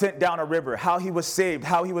sent down a river, how he was saved,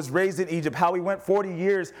 how he was raised in Egypt, how he went 40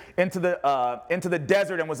 years into the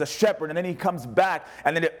desert and was a shepherd, and then he comes back,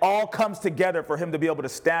 and then it all comes together for him to be able to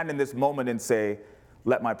stand in this moment and say,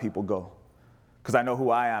 let my people go. Because I know who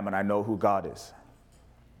I am and I know who God is.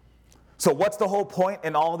 So what's the whole point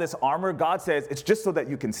in all this armor? God says it's just so that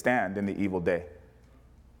you can stand in the evil day.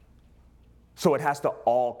 So it has to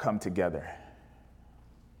all come together.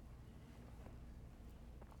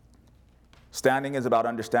 Standing is about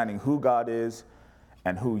understanding who God is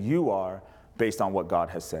and who you are based on what God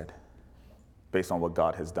has said, based on what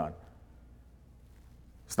God has done.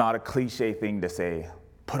 It's not a cliche thing to say,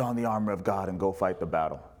 put on the armor of God and go fight the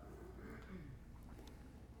battle.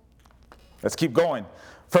 Let's keep going.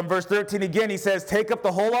 From verse 13 again, he says, take up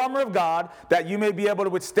the whole armor of God, that you may be able to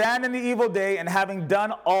withstand in the evil day, and having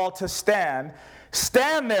done all to stand,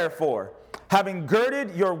 stand therefore, having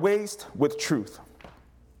girded your waist with truth.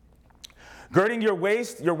 Girding your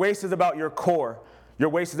waist is about your core. Your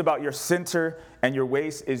waist is about your center, and your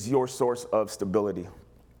waist is your source of stability.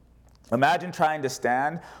 Imagine trying to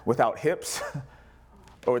stand without hips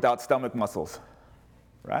or without stomach muscles,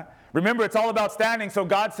 right? Remember, it's all about standing. So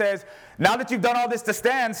God says, now that you've done all this to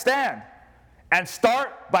stand, stand. And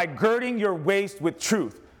start by girding your waist with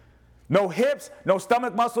truth. No hips, no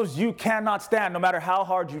stomach muscles, you cannot stand. No matter how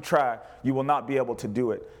hard you try, you will not be able to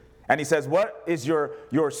do it. And he says, what is your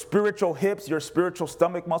spiritual hips, your spiritual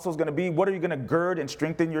stomach muscles going to be? What are you going to gird and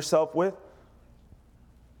strengthen yourself with?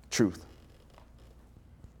 Truth.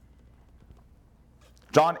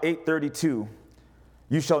 John 8:32.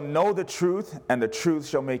 You shall know the truth, and the truth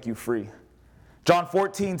shall make you free. John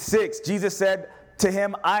 14:6, Jesus said to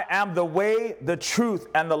him, I am the way, the truth,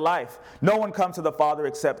 and the life. No one comes to the Father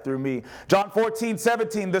except through me. John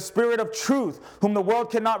 14:17, the Spirit of truth, whom the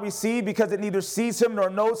world cannot receive because it neither sees him nor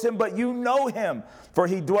knows him, but you know him, for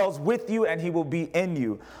he dwells with you and he will be in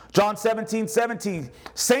you. John 17:17,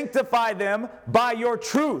 sanctify them by your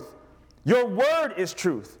truth. Your word is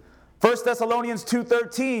truth. 1 Thessalonians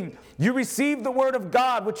 2:13, you received the word of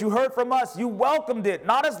God, which you heard from us. You welcomed it,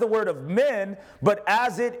 not as the word of men, but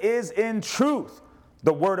as it is in truth,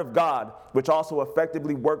 the word of God, which also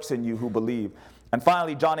effectively works in you who believe. And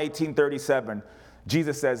finally, John 18:37,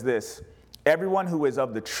 Jesus says this, everyone who is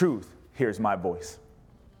of the truth hears my voice.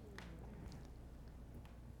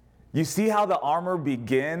 You see how the armor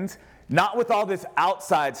begins? Not with all this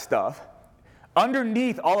outside stuff.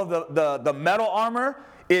 Underneath all of the metal armor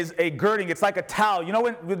is a girding. It's like a towel. You know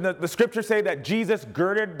when the scriptures say that Jesus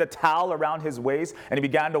girded the towel around his waist and he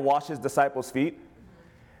began to wash his disciples' feet?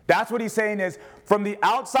 That's what he's saying is, from the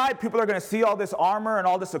outside, people are going to see all this armor and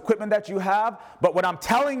all this equipment that you have. But when I'm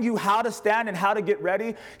telling you how to stand and how to get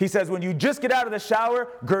ready, he says, when you just get out of the shower,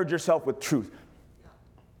 gird yourself with truth.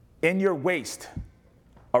 In your waist,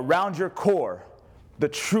 around your core, the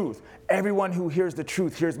truth. Everyone who hears the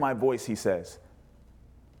truth hears my voice, he says.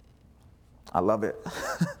 I love it.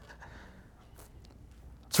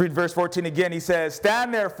 Let's read verse 14 again. He says,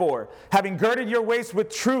 stand therefore, having girded your waist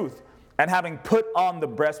with truth, and having put on the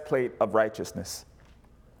breastplate of righteousness.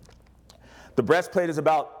 The breastplate is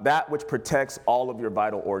about that which protects all of your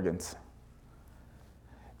vital organs.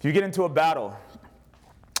 If you get into a battle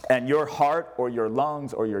and your heart or your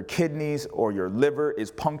lungs or your kidneys or your liver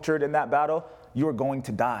is punctured in that battle, you are going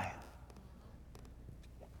to die.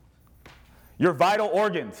 Your vital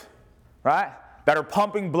organs, right, that are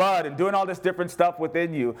pumping blood and doing all this different stuff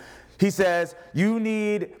within you. He says you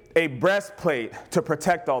need a breastplate to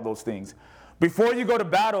protect all those things. Before you go to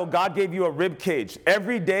battle, God gave you a rib cage.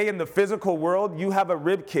 Every day in the physical world, you have a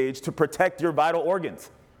rib cage to protect your vital organs.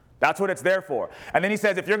 That's what it's there for. And then he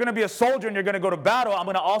says, if you're going to be a soldier and you're going to go to battle, I'm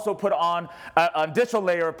going to also put on an additional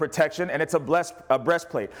layer of protection, and it's a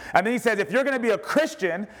breastplate. And then he says, if you're going to be a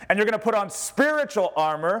Christian and you're going to put on spiritual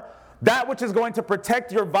armor, that which is going to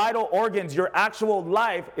protect your vital organs, your actual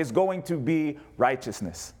life, is going to be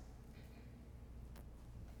righteousness.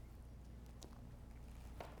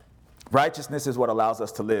 Righteousness is what allows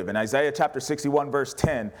us to live. In Isaiah chapter 61, verse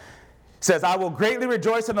 10, says, I will greatly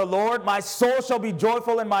rejoice in the Lord. My soul shall be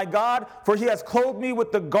joyful in my God, for he has clothed me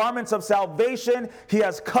with the garments of salvation. He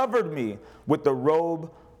has covered me with the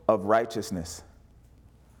robe of righteousness.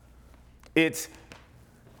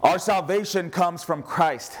 Our salvation comes from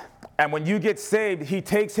Christ. And when you get saved, he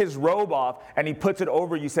takes his robe off and he puts it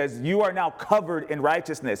over you. Says, you are now covered in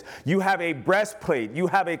righteousness. You have a breastplate. You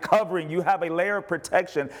have a covering. You have a layer of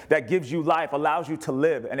protection that gives you life, allows you to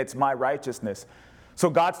live. And it's my righteousness. So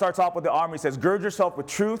God starts off with the armor. He says, gird yourself with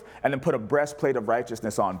truth, and then put a breastplate of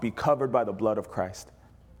righteousness on. Be covered by the blood of Christ.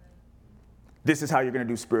 This is how you're going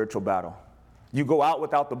to do spiritual battle. You go out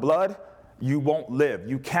without the blood, you won't live.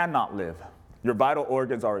 You cannot live. Your vital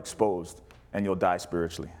organs are exposed, and you'll die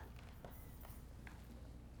spiritually.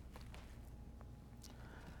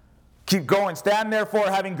 Keep going. Stand therefore,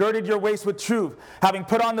 having girded your waist with truth, having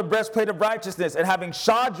put on the breastplate of righteousness, and having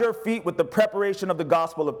shod your feet with the preparation of the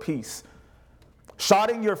gospel of peace.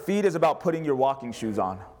 Shodding your feet is about putting your walking shoes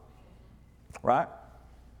on, right?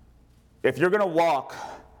 If you're going to walk,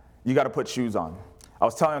 you got to put shoes on. I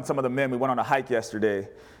was telling some of the men, we went on a hike yesterday,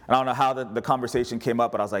 and I don't know how the conversation came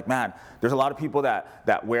up, but I was like, man, there's a lot of people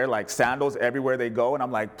that wear like sandals everywhere they go, and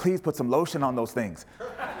I'm like, please put some lotion on those things.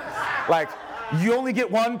 Like, you only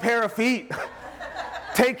get one pair of feet.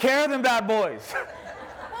 Take care of them bad boys.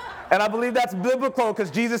 And I believe that's biblical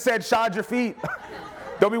because Jesus said, shod your feet.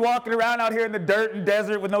 Don't be walking around out here in the dirt and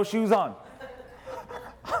desert with no shoes on.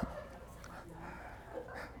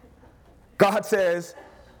 God says,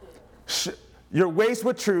 your waist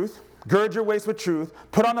with truth, gird your waist with truth,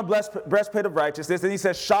 put on the breastplate of righteousness. And he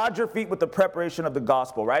says, shod your feet with the preparation of the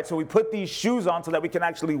gospel, right? So we put these shoes on so that we can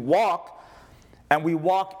actually walk, and we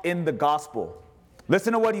walk in the gospel.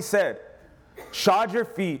 Listen to what he said. Shod your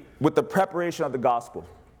feet with the preparation of the gospel.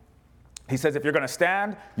 He says, if you're going to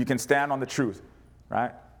stand, you can stand on the truth,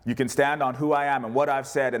 right? You can stand on who I am and what I've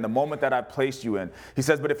said and the moment that I've placed you in. He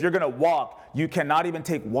says, but if you're going to walk, you cannot even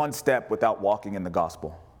take one step without walking in the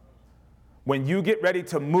gospel. When you get ready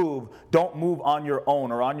to move, don't move on your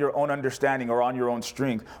own or on your own understanding or on your own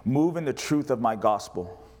strength. Move in the truth of my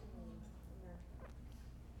gospel.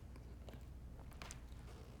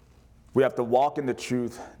 We have to walk in the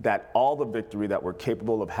truth that all the victory that we're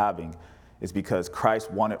capable of having is because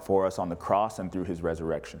Christ won it for us on the cross and through his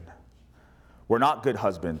resurrection. We're not good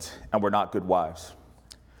husbands and we're not good wives.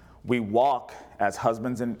 We walk as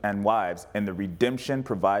husbands and wives in the redemption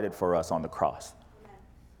provided for us on the cross.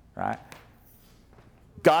 Right?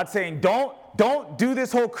 God's saying, don't do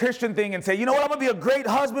this whole Christian thing and say, you know what, I'm going to be a great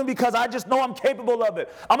husband because I just know I'm capable of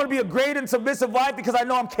it. I'm going to be a great and submissive wife because I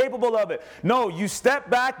know I'm capable of it. No, you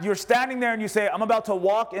step back, you're standing there and you say, I'm about to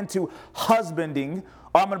walk into husbanding,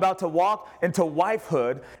 or I'm about to walk into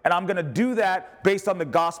wifehood, and I'm going to do that based on the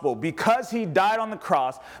gospel. Because he died on the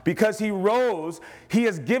cross, because he rose, he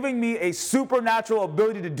is giving me a supernatural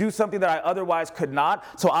ability to do something that I otherwise could not,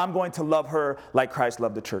 so I'm going to love her like Christ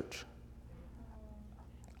loved the church.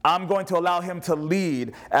 I'm going to allow him to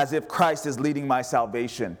lead as if Christ is leading my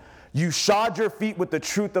salvation. You shod your feet with the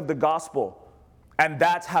truth of the gospel, and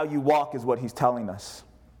that's how you walk, is what he's telling us.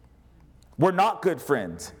 We're not good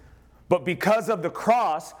friends, but because of the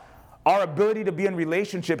cross, our ability to be in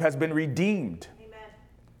relationship has been redeemed. Amen.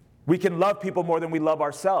 We can love people more than we love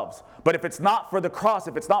ourselves. But if it's not for the cross,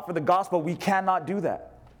 if it's not for the gospel, we cannot do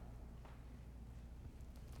that.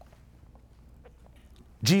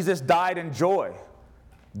 Jesus died in joy.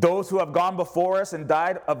 Those who have gone before us and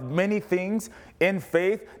died of many things in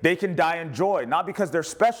faith, they can die in joy, not because they're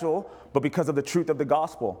special, but because of the truth of the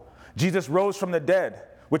gospel. Jesus rose from the dead,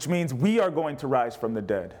 which means we are going to rise from the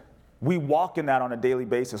dead. We walk in that on a daily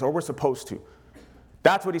basis, or we're supposed to.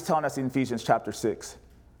 That's what he's telling us in Ephesians chapter 6.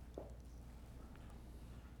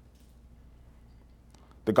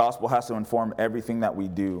 The gospel has to inform everything that we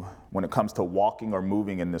do when it comes to walking or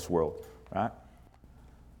moving in this world, right?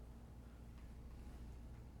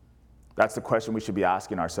 That's the question we should be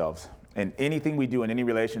asking ourselves. In anything we do, in any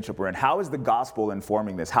relationship we're in, how is the gospel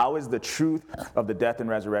informing this? How is the truth of the death and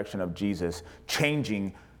resurrection of Jesus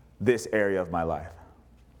changing this area of my life?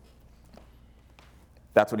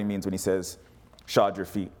 That's what he means when he says, shod your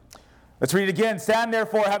feet. Let's read it again. Stand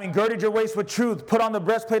therefore, having girded your waist with truth, put on the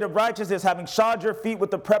breastplate of righteousness, having shod your feet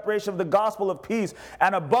with the preparation of the gospel of peace,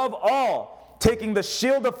 and above all, taking the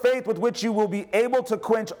shield of faith with which you will be able to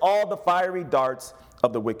quench all the fiery darts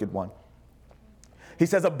of the wicked one. He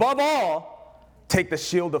says, above all, take the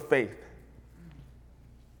shield of faith.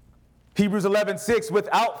 Hebrews 11:6,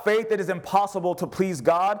 without faith it is impossible to please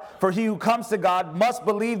God, for he who comes to God must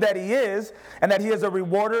believe that he is, and that he is a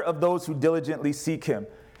rewarder of those who diligently seek him.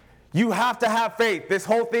 You have to have faith. This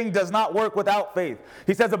whole thing does not work without faith.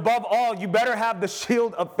 He says, above all, you better have the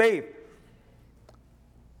shield of faith.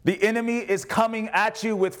 The enemy is coming at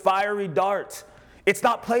you with fiery darts. It's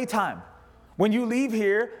not playtime. When you leave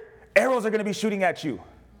here, arrows are going to be shooting at you.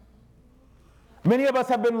 Many of us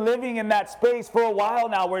have been living in that space for a while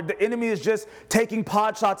now where the enemy is just taking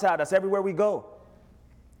pot shots at us everywhere we go.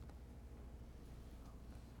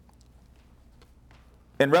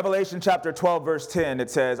 In Revelation chapter 12, verse 10,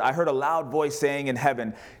 it says, I heard a loud voice saying in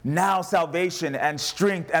heaven, now salvation and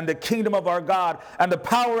strength and the kingdom of our God and the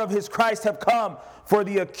power of his Christ have come. For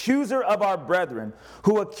the accuser of our brethren,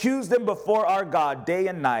 who accused them before our God day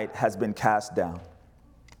and night, has been cast down.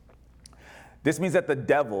 This means that the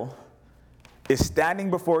devil is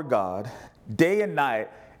standing before God day and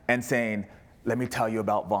night and saying, let me tell you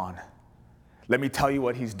about Vaughn. Let me tell you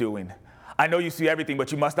what he's doing. I know you see everything,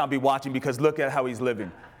 but you must not be watching because look at how he's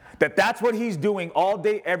living. That's what he's doing all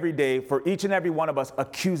day, every day for each and every one of us,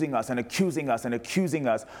 accusing us and accusing us and accusing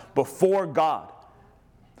us before God.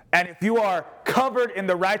 And if you are covered in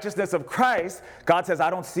the righteousness of Christ, God says, I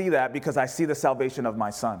don't see that because I see the salvation of my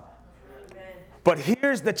son. Amen. But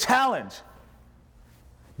here's the challenge.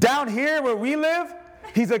 Down here where we live,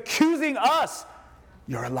 he's accusing us.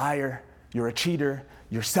 You're a liar. You're a cheater.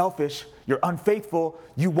 You're selfish. You're unfaithful.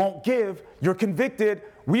 You won't give. You're convicted.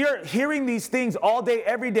 We are hearing these things all day,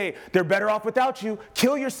 every day. They're better off without you.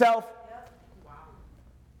 Kill yourself. Wow.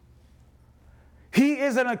 He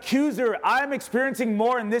is an accuser. I'm experiencing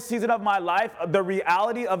more in this season of my life the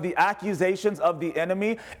reality of the accusations of the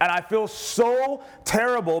enemy. And I feel so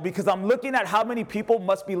terrible because I'm looking at how many people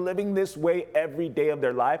must be living this way every day of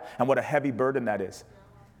their life and what a heavy burden that is.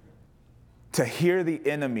 To hear the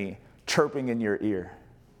enemy chirping in your ear.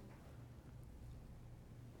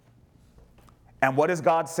 And what does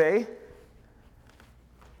God say?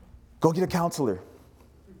 Go get a counselor.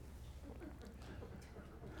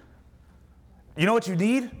 You know what you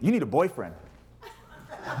need? You need a boyfriend.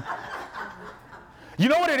 You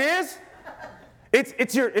know what it is?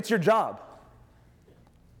 It's your job.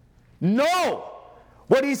 No.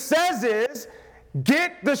 What he says is,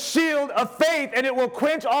 get the shield of faith and it will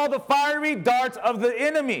quench all the fiery darts of the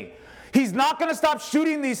enemy. He's not going to stop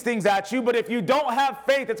shooting these things at you, but if you don't have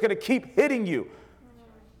faith, it's going to keep hitting you.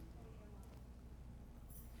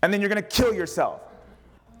 And then you're going to kill yourself.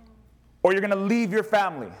 Or you're going to leave your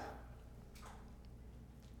family.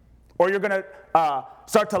 Or you're going to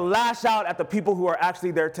start to lash out at the people who are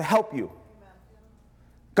actually there to help you.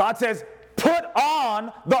 God says, put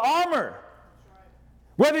on the armor.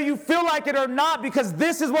 Whether you feel like it or not, because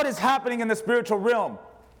this is what is happening in the spiritual realm.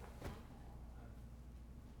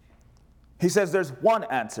 He says there's one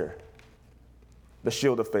answer, the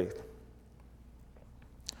shield of faith.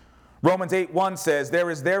 Romans 8:1 says, there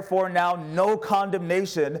is therefore now no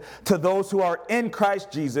condemnation to those who are in Christ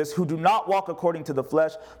Jesus, who do not walk according to the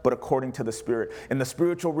flesh, but according to the Spirit. In the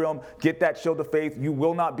spiritual realm, get that shield of faith. You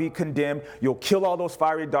will not be condemned. You'll kill all those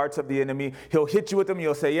fiery darts of the enemy. He'll hit you with them.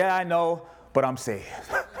 You'll say, yeah, I know, but I'm saved.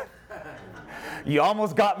 You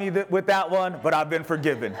almost got me with that one, but I've been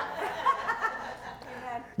forgiven.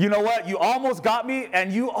 You know what? You almost got me,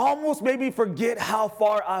 and you almost made me forget how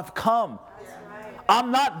far I've come. Right. I'm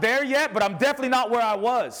not there yet, but I'm definitely not where I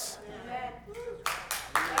was.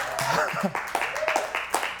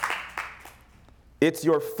 It's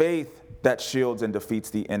your faith that shields and defeats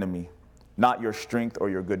the enemy, not your strength or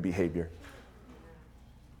your good behavior.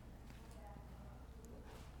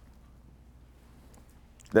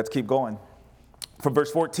 Let's keep going. From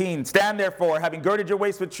verse 14, stand therefore, having girded your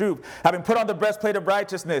waist with truth, having put on the breastplate of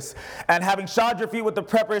righteousness, and having shod your feet with the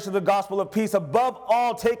preparation of the gospel of peace, above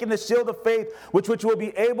all taking the shield of faith, which you will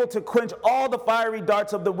be able to quench all the fiery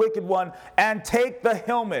darts of the wicked one, and take the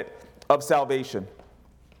helmet of salvation.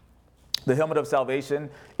 The helmet of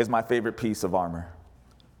salvation is my favorite piece of armor.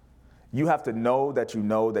 You have to know that you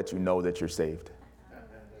know that you know that you're saved.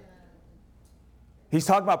 He's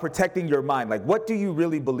talking about protecting your mind. Like, what do you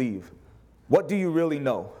really believe? What do you really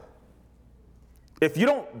know? If you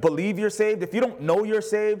don't believe you're saved, if you don't know you're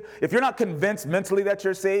saved, if you're not convinced mentally that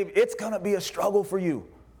you're saved, it's going to be a struggle for you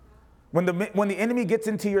when the enemy gets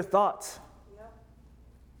into your thoughts. Yep.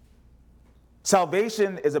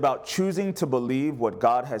 Salvation is about choosing to believe what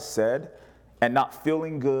God has said and not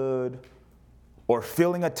feeling good or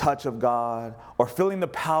feeling a touch of God or feeling the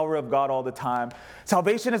power of God all the time.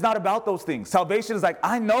 Salvation is not about those things. Salvation is like,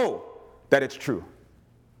 I know that it's true.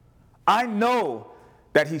 I know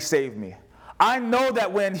that he saved me. I know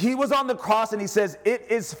that when he was on the cross and he says, it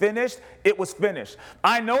is finished, it was finished.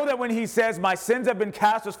 I know that when he says, my sins have been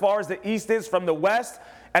cast as far as the east is from the west,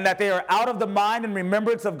 and that they are out of the mind and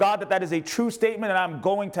remembrance of God, that is a true statement and I'm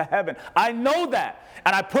going to heaven. I know that.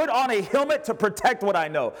 And I put on a helmet to protect what I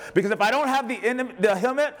know. Because if I don't have the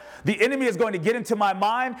helmet, the enemy is going to get into my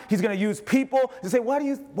mind. He's going to use people to say,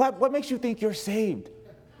 what makes you think you're saved?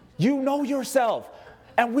 You know yourself.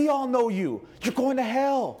 And we all know you. You're going to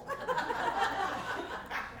hell.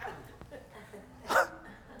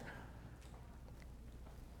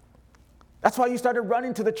 That's why you started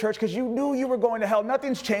running to the church, because you knew you were going to hell.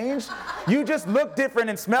 Nothing's changed. You just look different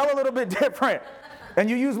and smell a little bit different. And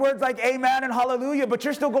you use words like amen and hallelujah, but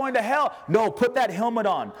you're still going to hell. No, put that helmet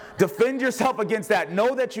on. Defend yourself against that.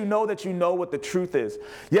 Know that you know what the truth is.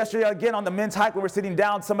 Yesterday, again, on the men's hike, when we're sitting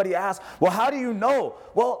down, somebody asked, well, how do you know?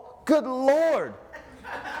 Well, good Lord.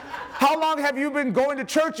 How long have you been going to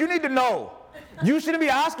church? You need to know. You shouldn't be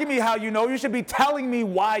asking me how you know. You should be telling me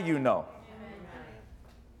why you know.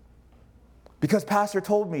 Because pastor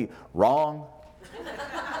told me. Wrong.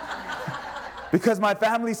 Because my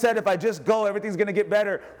family said if I just go, everything's going to get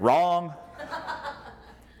better. Wrong.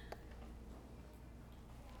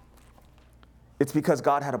 It's because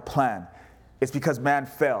God had a plan. It's because man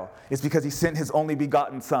fell. It's because he sent his only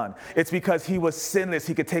begotten son. It's because he was sinless.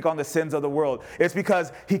 He could take on the sins of the world. It's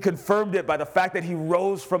because he confirmed it by the fact that he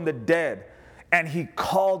rose from the dead. And he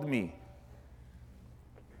called me.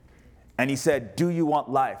 And he said, do you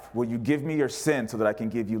want life? Will you give me your sin so that I can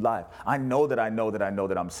give you life? I know that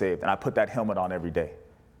I'm saved. And I put that helmet on every day.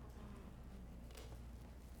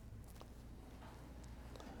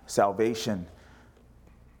 Salvation.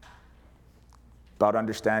 About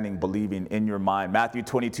understanding, believing in your mind. Matthew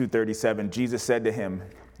 22:37, Jesus said to him,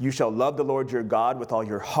 you shall love the Lord your God with all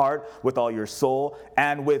your heart, with all your soul,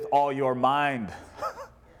 and with all your mind.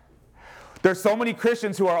 There's so many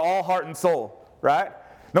Christians who are all heart and soul, right?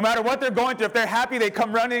 No matter what they're going through, if they're happy, they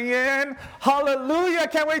come running in. Hallelujah, I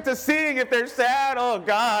can't wait to sing. If they're sad, oh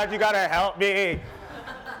God, you got to help me.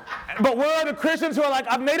 But where are the Christians who are like,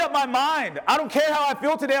 I've made up my mind. I don't care how I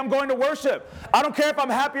feel today, I'm going to worship. I don't care if I'm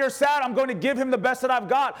happy or sad, I'm going to give him the best that I've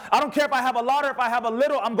got. I don't care if I have a lot or if I have a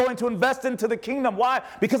little, I'm going to invest into the kingdom. Why?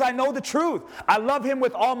 Because I know the truth. I love him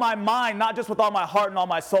with all my mind, not just with all my heart and all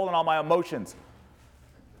my soul and all my emotions.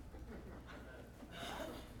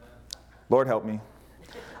 Lord help me.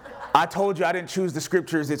 I told you I didn't choose the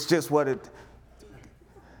scriptures. It's just what it...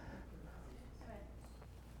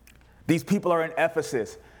 These people are in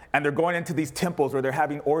Ephesus, and they're going into these temples where they're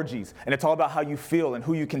having orgies. And it's all about how you feel and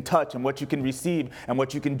who you can touch and what you can receive and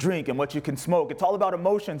what you can drink and what you can smoke. It's all about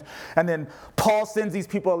emotions. And then Paul sends these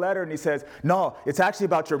people a letter, and he says, no, it's actually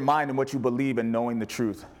about your mind and what you believe and knowing the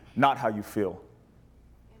truth, not how you feel,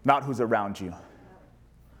 not who's around you.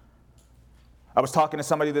 I was talking to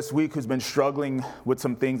somebody this week who's been struggling with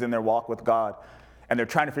some things in their walk with God, and they're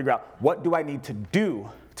trying to figure out, what do I need to do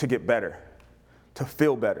to get better, to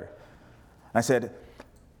feel better? And I said,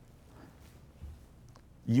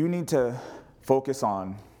 you need to focus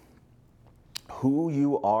on who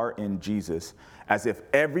you are in Jesus as if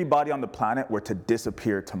everybody on the planet were to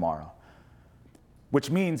disappear tomorrow. Which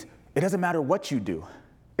means it doesn't matter what you do.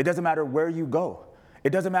 It doesn't matter where you go.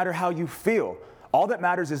 It doesn't matter how you feel. All that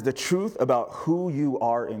matters is the truth about who you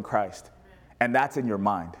are in Christ. And that's in your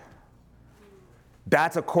mind.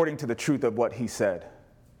 That's according to the truth of what he said.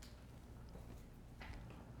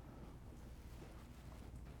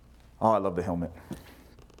 Oh, I love the helmet.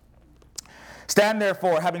 Stand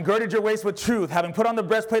therefore, having girded your waist with truth, having put on the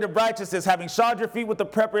breastplate of righteousness, having shod your feet with the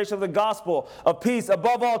preparation of the gospel of peace,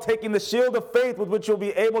 above all taking the shield of faith with which you'll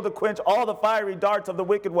be able to quench all the fiery darts of the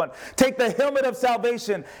wicked one. Take the helmet of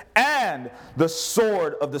salvation and the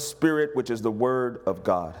sword of the Spirit, which is the word of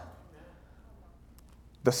God.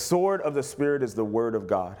 The sword of the Spirit is the word of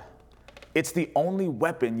God. It's the only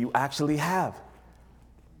weapon you actually have,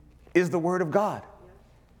 is the word of God.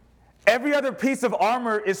 Every other piece of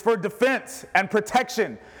armor is for defense and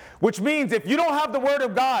protection, which means if you don't have the word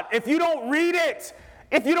of God, if you don't read it,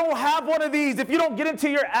 if you don't have one of these, if you don't get into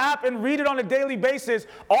your app and read it on a daily basis,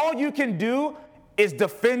 all you can do is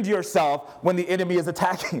defend yourself when the enemy is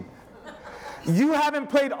attacking. You haven't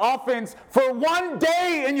played offense for one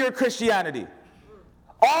day in your Christianity.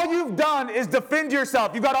 All you've done is defend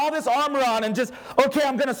yourself. You've got all this armor on and just, okay,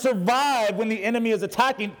 I'm going to survive when the enemy is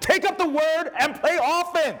attacking. Take up the word and play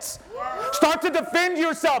offense. Start to defend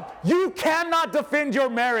yourself. You cannot defend your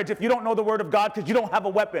marriage if you don't know the word of God because you don't have a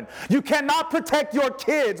weapon. You cannot protect your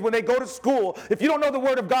kids when they go to school if you don't know the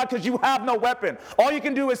word of God because you have no weapon. All you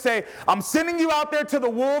can do is say, I'm sending you out there to the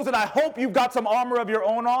wolves and I hope you've got some armor of your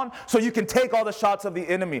own on so you can take all the shots of the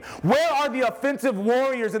enemy. Where are the offensive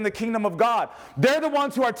warriors in the kingdom of God? They're the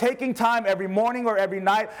ones who are taking time every morning or every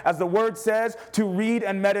night, as the word says, to read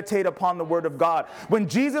and meditate upon the word of God. When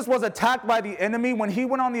Jesus was attacked by the enemy, when he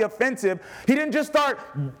went on the offensive, he didn't just start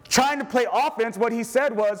trying to play offense. What he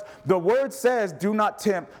said was, the word says, do not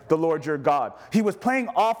tempt the Lord your God. He was playing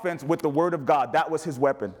offense with the word of God. That was his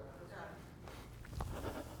weapon.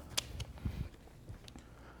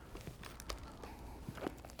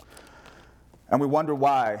 And we wonder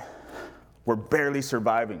why we're barely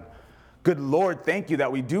surviving. Good Lord, thank you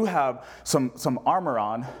that we do have some armor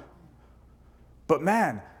on. But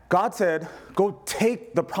man, God said, go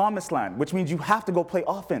take the promised land, which means you have to go play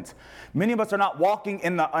offense. Many of us are not walking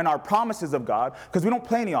in our promises of God because we don't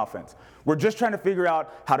play any offense. We're just trying to figure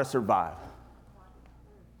out how to survive.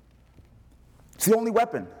 It's the only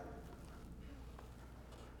weapon.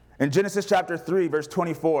 In Genesis chapter 3, verse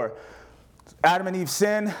 24, Adam and Eve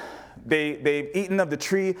sin. They've eaten of the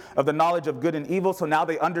tree of the knowledge of good and evil, so now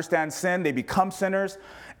they understand sin. They become sinners.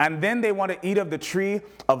 And then they want to eat of the tree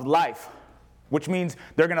of life, which means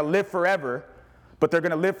they're going to live forever, but they're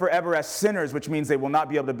going to live forever as sinners, which means they will not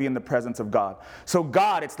be able to be in the presence of God. So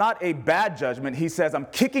God, it's not a bad judgment. He says, I'm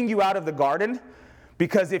kicking you out of the garden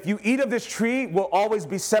because if you eat of this tree, we'll always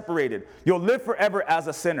be separated. You'll live forever as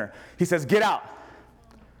a sinner. He says, get out.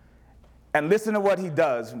 And listen to what he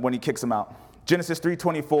does when he kicks him out. Genesis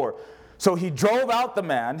 3:24. So he drove out the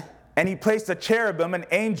man, and he placed a cherubim, an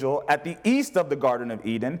angel, at the east of the Garden of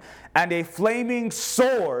Eden, and a flaming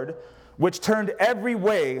sword which turned every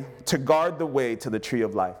way to guard the way to the tree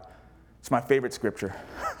of life. It's my favorite scripture.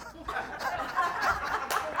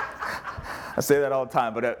 I say that all the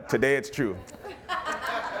time, but today it's true.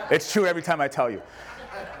 It's true every time I tell you.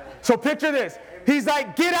 So picture this. He's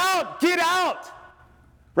like, get out,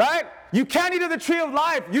 right? You can't eat of the tree of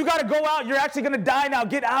life. You got to go out. You're actually going to die now.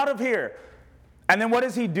 Get out of here. And then what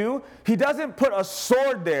does he do? He doesn't put a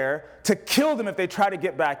sword there to kill them if they try to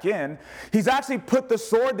get back in. He's actually put the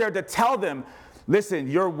sword there to tell them,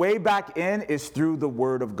 listen, your way back in is through the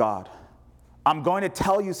word of God. I'm going to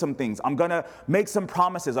tell you some things. I'm going to make some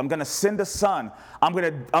promises. I'm going to send a son. I'm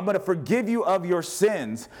going to forgive you of your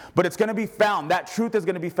sins, but it's going to be found. That truth is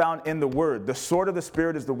going to be found in the word. The sword of the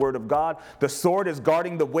Spirit is the word of God. The sword is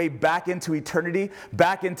guarding the way back into eternity,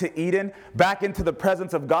 back into Eden, back into the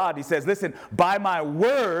presence of God. He says, listen, by my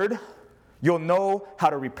word, you'll know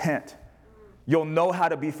how to repent. You'll know how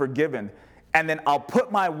to be forgiven. And then I'll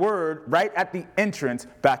put my word right at the entrance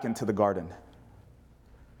back into the garden.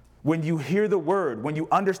 When you hear the word, when you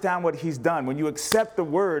understand what he's done, when you accept the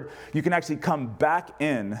word, you can actually come back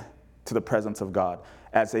in to the presence of God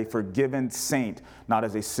as a forgiven saint, not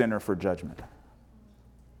as a sinner for judgment.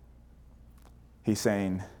 He's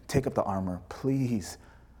saying, take up the armor. Please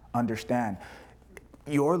understand.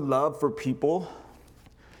 Your love for people,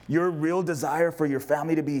 your real desire for your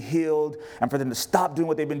family to be healed and for them to stop doing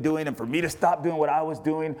what they've been doing and for me to stop doing what I was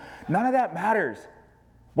doing, none of that matters.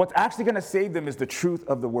 What's actually going to save them is the truth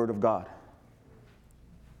of the word of God.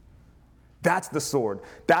 That's the sword.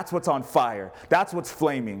 That's what's on fire. That's what's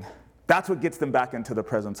flaming. That's what gets them back into the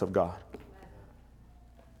presence of God.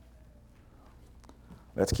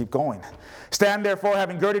 Let's keep going. Stand therefore,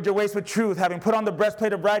 having girded your waist with truth, having put on the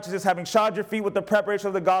breastplate of righteousness, having shod your feet with the preparation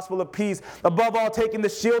of the gospel of peace, above all taking the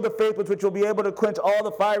shield of faith with which you'll be able to quench all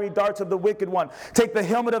the fiery darts of the wicked one. Take the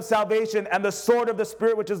helmet of salvation and the sword of the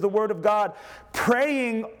Spirit, which is the word of God,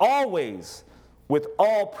 praying always with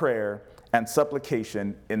all prayer and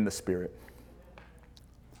supplication in the Spirit.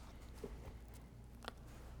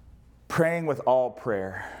 Praying with all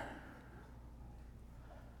prayer.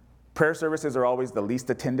 Prayer services are always the least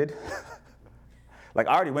attended. Like,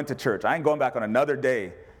 I already went to church. I ain't going back on another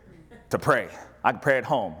day to pray. I can pray at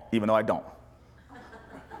home, even though I don't.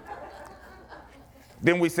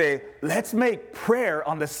 Then we say, let's make prayer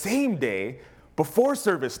on the same day before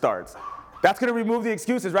service starts. That's going to remove the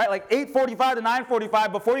excuses, right? Like 8:45 to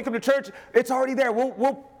 9:45, before you come to church, it's already there.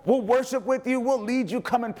 We'll worship with you. We'll lead you.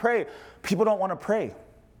 Come and pray. People don't want to pray.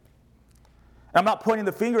 I'm not pointing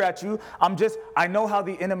the finger at you. I know how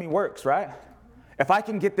the enemy works, right? If I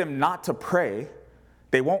can get them not to pray,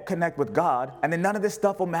 they won't connect with God, and then none of this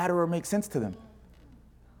stuff will matter or make sense to them.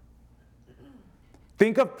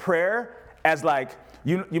 Think of prayer as like,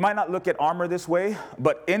 you might not look at armor this way,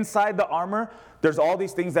 but inside the armor, there's all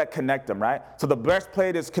these things that connect them, right? So the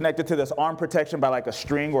breastplate is connected to this arm protection by like a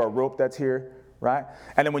string or a rope that's here, right?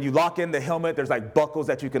 And then when you lock in the helmet, there's like buckles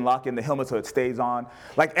that you can lock in the helmet so it stays on.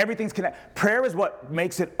 Like everything's connected. Prayer is what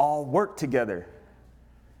makes it all work together.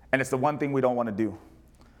 And it's the one thing we don't want to do.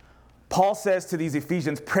 Paul says to these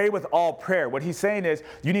Ephesians, pray with all prayer. What he's saying is,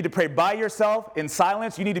 you need to pray by yourself in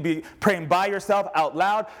silence. You need to be praying by yourself out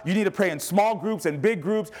loud. You need to pray in small groups and big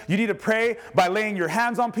groups. You need to pray by laying your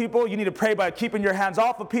hands on people. You need to pray by keeping your hands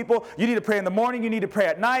off of people. You need to pray in the morning. You need to pray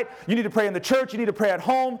at night. You need to pray in the church. You need to pray at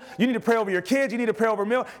home. You need to pray over your kids. You need to pray over a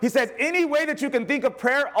meal. He says, any way that you can think of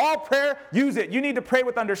prayer, all prayer, use it. You need to pray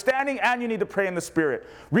with understanding, and you need to pray in the Spirit.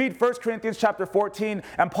 Read 1 Corinthians chapter 14,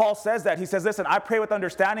 and Paul says that. He says, listen, I pray with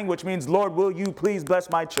understanding, which means, Lord, will you please bless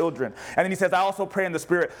my children? And then he says, I also pray in the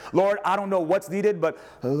Spirit. Lord, I don't know what's needed, but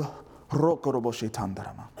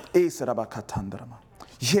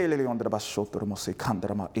He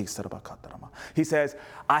says,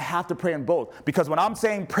 I have to pray in both. Because when I'm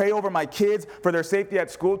saying pray over my kids for their safety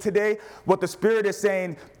at school today, what the Spirit is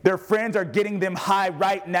saying, their friends are getting them high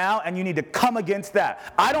right now, and you need to come against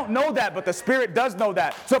that. I don't know that, but the Spirit does know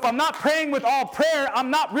that. So if I'm not praying with all prayer,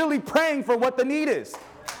 I'm not really praying for what the need is.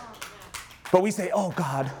 But we say, oh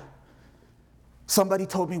God, somebody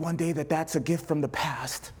told me one day that that's a gift from the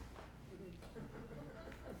past.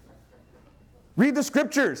 Read the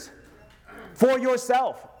scriptures for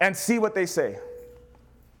yourself and see what they say.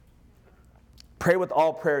 Pray with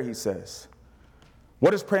all prayer, he says.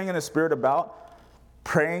 What is praying in the Spirit about?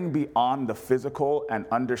 Praying beyond the physical and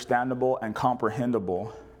understandable and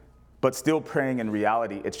comprehensible, but still praying in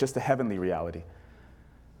reality. It's just a heavenly reality.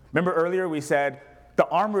 Remember earlier we said the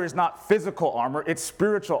armor is not physical armor, it's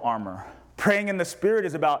spiritual armor. Praying in the Spirit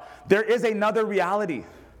is about there is another reality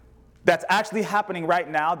that's actually happening right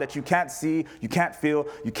now that you can't see, you can't feel,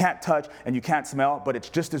 you can't touch, and you can't smell, but it's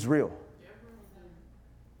just as real.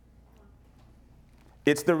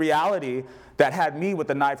 It's the reality that had me with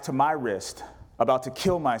the knife to my wrist, about to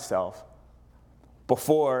kill myself,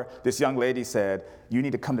 before this young lady said, you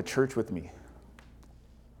need to come to church with me.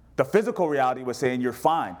 The physical reality was saying, you're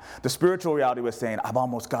fine. The spiritual reality was saying, I've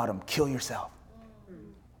almost got him. Kill yourself.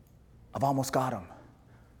 I've almost got him.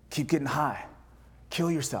 Keep getting high. Kill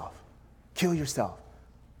yourself. Kill yourself.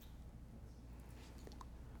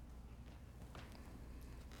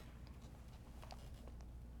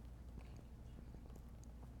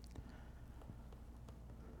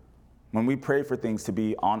 When we pray for things to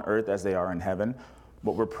be on earth as they are in heaven,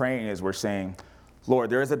 what we're praying is we're saying, Lord,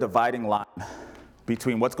 there is a dividing line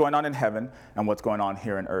between what's going on in heaven and what's going on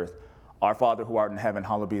here on earth. Our Father who art in heaven,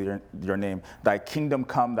 hallowed be your name. Thy kingdom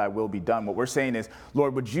come, thy will be done. What we're saying is,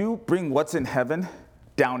 Lord, would you bring what's in heaven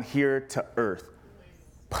down here to earth?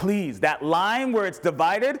 Please, that line where it's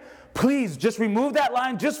divided, please just remove that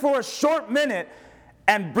line just for a short minute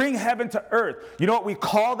and bring heaven to earth. You know what we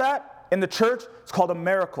call that in the church? It's called a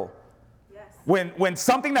miracle. Yes. When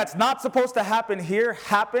something that's not supposed to happen here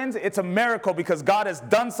happens, it's a miracle because God has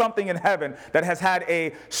done something in heaven that has had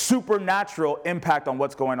a supernatural impact on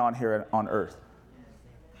what's going on here on earth.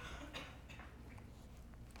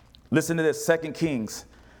 Listen to this, 2 Kings.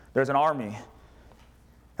 There's an army.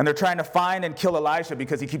 And they're trying to find and kill Elisha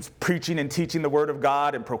because he keeps preaching and teaching the word of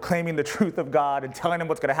God and proclaiming the truth of God and telling them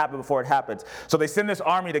what's going to happen before it happens. So they send this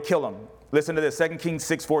army to kill him. Listen to this, 2 Kings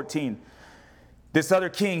 6:14. This other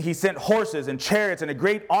king, he sent horses and chariots and a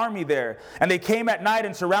great army there. And they came at night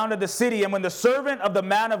and surrounded the city. And when the servant of the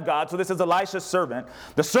man of God, so this is Elisha's servant,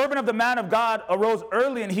 the servant of the man of God arose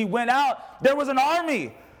early and he went out. There was an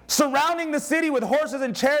army surrounding the city with horses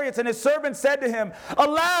and chariots. And his servant said to him,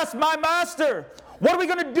 alas, my master, what are we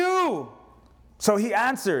going to do? So he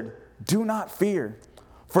answered, do not fear,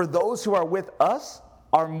 for those who are with us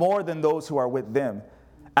are more than those who are with them.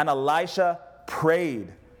 And Elisha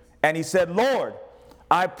prayed, and he said, Lord,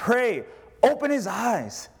 I pray, open his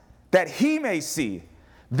eyes that he may see.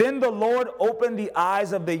 Then the Lord opened the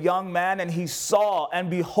eyes of the young man, and he saw,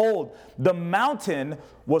 and behold, the mountain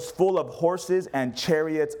was full of horses and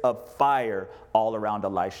chariots of fire all around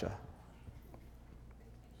Elisha.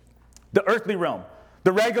 The earthly realm,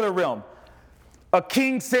 the regular realm. A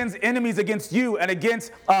king sends enemies against you and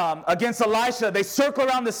against Elisha. They circle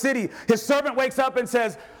around the city. His servant wakes up and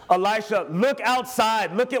says, Elisha, look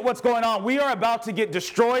outside. Look at what's going on. We are about to get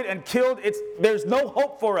destroyed and killed. There's no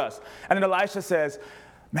hope for us. And then Elisha says,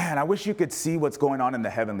 man, I wish you could see what's going on in the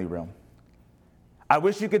heavenly realm. I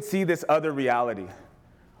wish you could see this other reality.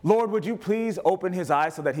 Lord, would you please open his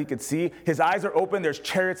eyes so that he could see? His eyes are open. There's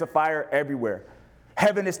chariots of fire everywhere.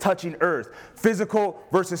 Heaven is touching earth, physical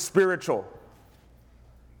versus spiritual.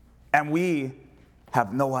 And we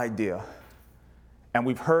have no idea. And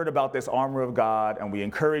we've heard about this armor of God, and we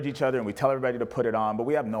encourage each other, and we tell everybody to put it on, but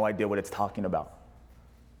we have no idea what it's talking about.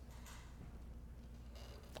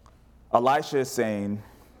 Elisha is saying,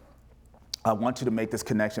 I want you to make this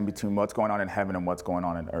connection between what's going on in heaven and what's going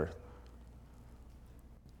on in earth.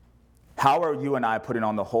 How are you and I putting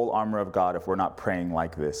on the whole armor of God if we're not praying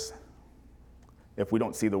like this? If we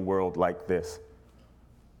don't see the world like this?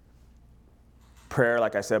 Prayer,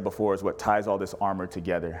 like I said before, is what ties all this armor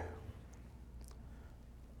together.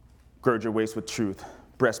 Gird your waist with truth,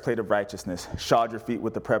 breastplate of righteousness, shod your feet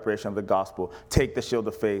with the preparation of the gospel, take the shield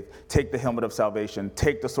of faith, take the helmet of salvation,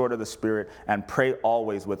 take the sword of the Spirit, and pray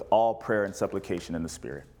always with all prayer and supplication in the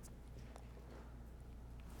Spirit.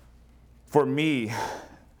 For me,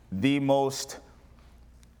 the most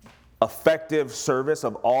effective service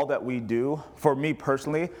of all that we do, for me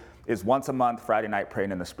personally, is once a month, Friday night,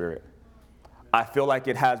 praying in the Spirit. I feel like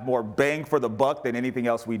it has more bang for the buck than anything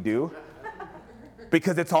else we do.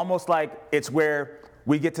 Because it's almost like it's where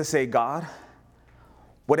we get to say, God,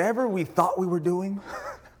 whatever we thought we were doing,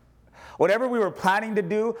 whatever we were planning to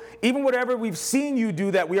do, even whatever we've seen you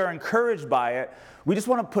do that we are encouraged by it, we just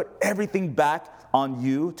want to put everything back on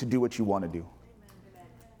you to do what you want to do.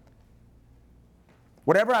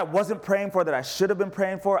 Whatever I wasn't praying for that I should have been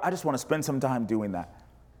praying for, I just want to spend some time doing that.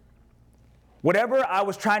 Whatever I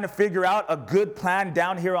was trying to figure out a good plan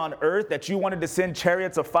down here on earth that you wanted to send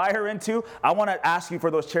chariots of fire into, I want to ask you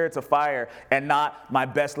for those chariots of fire and not my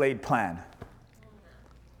best laid plan.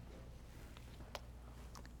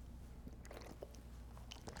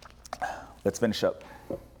 Let's finish up.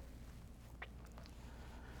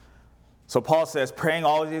 So Paul says, praying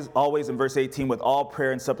always in verse 18 with all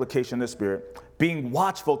prayer and supplication in the Spirit, being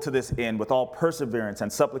watchful to this end with all perseverance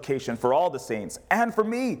and supplication for all the saints and for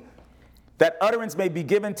me, that utterance may be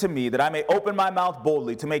given to me, that I may open my mouth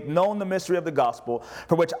boldly to make known the mystery of the gospel,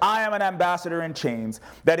 for which I am an ambassador in chains,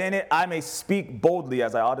 that in it I may speak boldly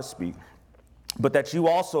as I ought to speak. But that you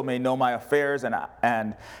also may know my affairs and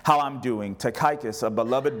how I'm doing. Tychicus, a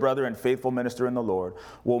beloved brother and faithful minister in the Lord,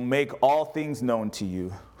 will make all things known to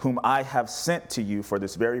you, whom I have sent to you for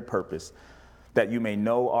this very purpose, that you may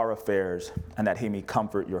know our affairs and that he may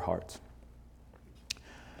comfort your hearts.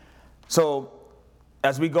 So,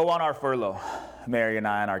 as we go on our furlough, Mary and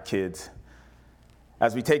I and our kids,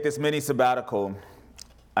 as we take this mini sabbatical,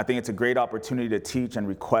 I think it's a great opportunity to teach and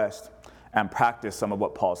request and practice some of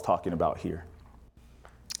what Paul's talking about here.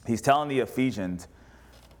 He's telling the Ephesians,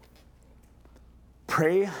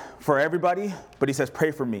 pray for everybody, but he says, pray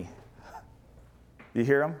for me. You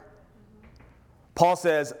hear him? Paul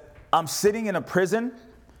says, I'm sitting in a prison.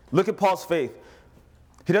 Look at Paul's faith.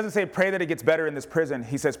 He doesn't say pray that it gets better in this prison.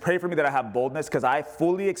 He says, pray for me that I have boldness because I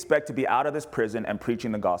fully expect to be out of this prison and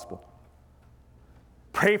preaching the gospel.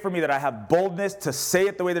 Pray for me that I have boldness to say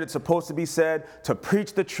it the way that it's supposed to be said, to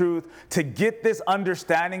preach the truth, to get this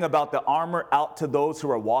understanding about the armor out to those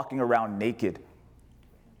who are walking around naked.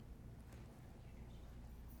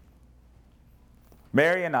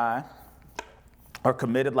 Mary and I are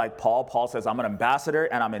committed like Paul. Paul says, I'm an ambassador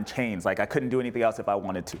and I'm in chains. Like I couldn't do anything else if I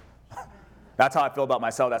wanted to. That's how I feel about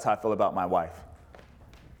myself. That's how I feel about my wife.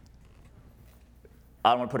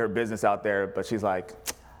 I don't want to put her business out there, but she's like,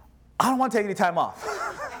 I don't want to take any time off.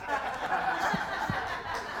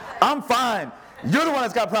 I'm fine. You're the one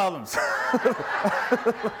that's got problems.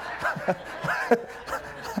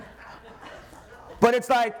 But it's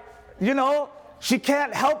like, she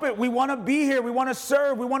can't help it. We want to be here. We want to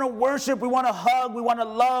serve. We want to worship. We want to hug. We want to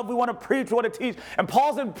love. We want to preach. We want to teach. And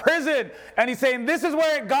Paul's in prison, and he's saying, this is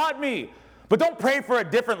where it got me. But don't pray for a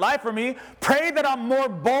different life for me. Pray that I'm more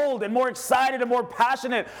bold and more excited and more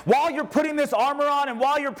passionate. While you're putting this armor on and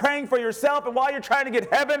while you're praying for yourself and while you're trying to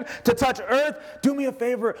get heaven to touch earth, do me a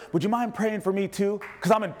favor. Would you mind praying for me too?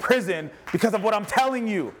 Because I'm in prison because of what I'm telling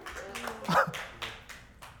you.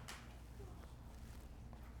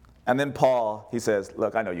 And then Paul, he says,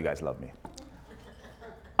 look, I know you guys love me.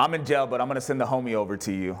 I'm in jail, but I'm going to send the homie over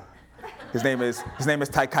to you. His name is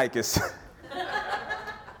Tychicus.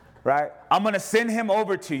 Right? I'm going to send him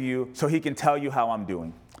over to you so he can tell you how I'm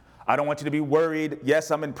doing. I don't want you to be worried.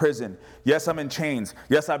 Yes, I'm in prison. Yes, I'm in chains.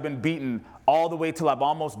 Yes, I've been beaten all the way till I'm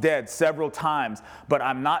almost dead several times. But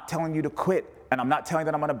I'm not telling you to quit. And I'm not telling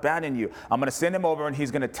that I'm going to abandon you. I'm going to send him over and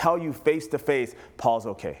he's going to tell you face to face, Paul's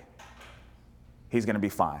okay. He's going to be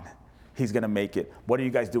fine. He's going to make it. What are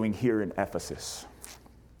you guys doing here in Ephesus?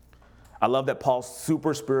 I love that Paul's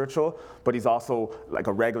super spiritual, but he's also like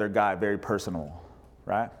a regular guy, very personal,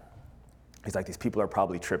 right? He's like, these people are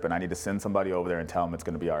probably tripping. I need to send somebody over there and tell them it's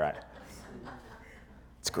going to be all right.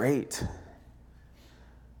 It's great.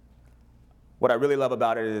 What I really love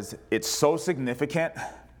about it is it's so significant,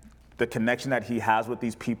 the connection that he has with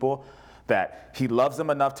these people, that he loves them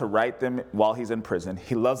enough to write them while he's in prison.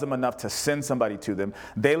 He loves them enough to send somebody to them.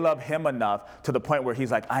 They love him enough to the point where he's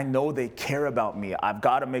like, I know they care about me. I've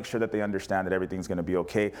got to make sure that they understand that everything's going to be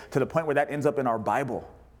okay, to the point where that ends up in our Bible.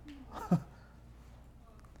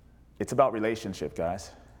 It's about relationship, guys.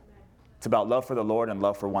 It's about love for the Lord and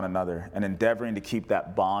love for one another and endeavoring to keep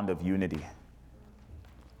that bond of unity.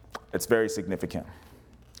 It's very significant.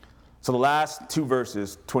 So the last two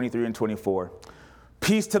verses, 23 and 24.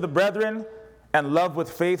 Peace to the brethren and love with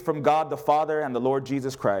faith from God the Father and the Lord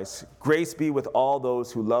Jesus Christ. Grace be with all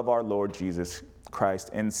those who love our Lord Jesus Christ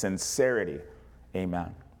in sincerity.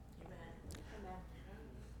 Amen. Amen.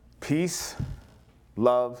 Peace,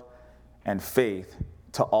 love, and faith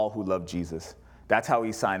to all who love Jesus. That's how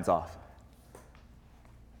he signs off.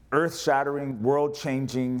 earth-shattering,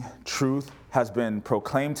 world-changing truth has been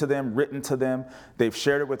proclaimed to them, written to them. They've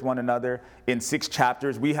shared it with one another in 6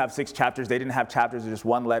 chapters. We have 6 chapters. They didn't have chapters, just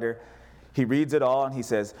one letter. He reads it all and he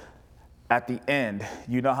says, at the end,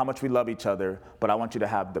 you know how much we love each other, but I want you to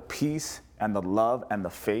have the peace and the love and the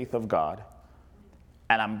faith of God.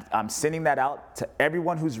 And I'm sending that out to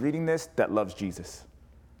everyone who's reading this that loves Jesus.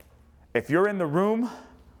 If you're in the room,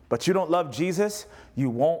 but you don't love Jesus, you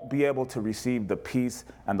won't be able to receive the peace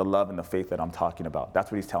and the love and the faith that I'm talking about.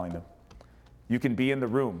 That's what he's telling them. You can be in the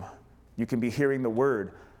room. You can be hearing the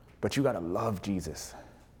word, but you got to love Jesus.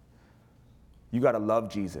 You got to love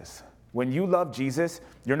Jesus. When you love Jesus,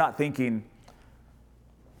 you're not thinking,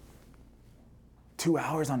 2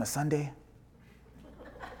 hours on a Sunday?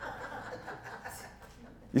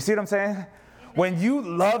 You see what I'm saying? When you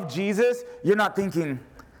love Jesus, you're not thinking,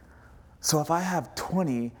 so if I have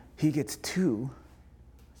 20, he gets 2.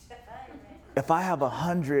 If I have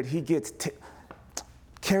 100, he gets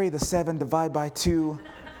carry the 7, divide by 2.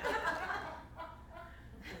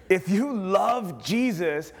 If you love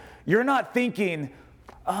Jesus, you're not thinking,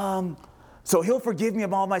 so he'll forgive me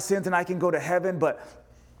of all my sins and I can go to heaven, but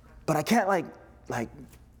I can't like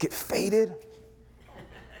get faded.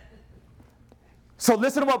 So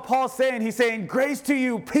listen to what Paul's saying. He's saying grace to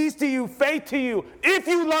you, peace to you, faith to you, if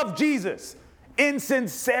you love Jesus in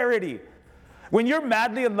sincerity. When you're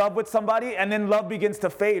madly in love with somebody and then love begins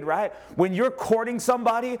to fade, right? When you're courting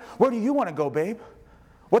somebody, where do you want to go, babe?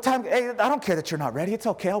 What time? Hey, I don't care that you're not ready. It's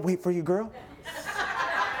okay. I'll wait for you, girl.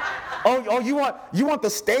 Oh, you want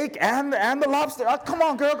the steak and the lobster? Oh, come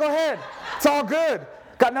on, girl, go ahead. It's all good.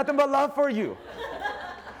 Got nothing but love for you.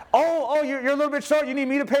 Oh, you're a little bit short. You need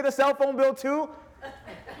me to pay the cell phone bill too?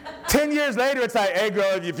 10 years later, it's like, hey,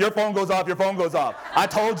 girl, if your phone goes off, your phone goes off. I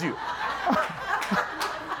told you.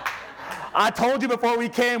 I told you before we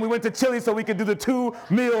came, we went to Chili's so we could do the 2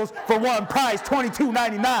 meals for one price,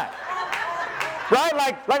 $22.99. Right?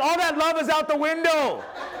 Like all that love is out the window.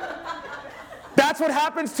 That's what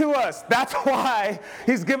happens to us. That's why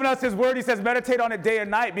he's given us his word. He says, meditate on it day and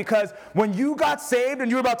night, because when you got saved and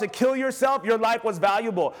you were about to kill yourself, your life was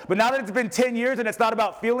valuable. But now that it's been 10 years and it's not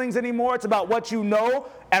about feelings anymore, it's about what you know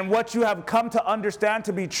and what you have come to understand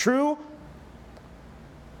to be true.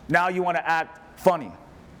 Now you want to act funny.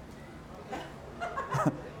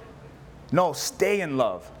 No, stay in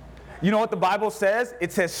love. You know what the Bible says?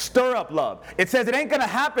 It says stir up love. It says it ain't going to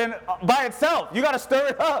happen by itself. You got to stir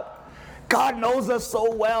it up. God knows us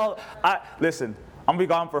so well. Listen, I'm going to be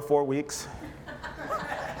gone for 4 weeks.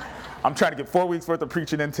 I'm trying to get 4 weeks worth of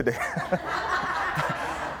preaching in today.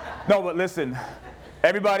 No, but listen,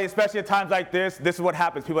 everybody, especially at times like this is what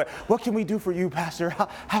happens. People are like, what can we do for you, Pastor?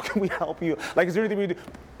 How can we help you? Like, is there anything we do?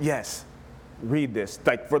 Yes, read this.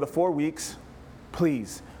 Like, for the 4 weeks,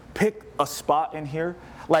 please, pick a spot in here.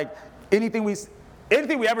 Like, anything we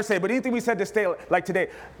ever say, but anything we said to stay, like today,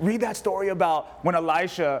 read that story about when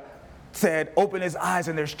Elisha said, open his eyes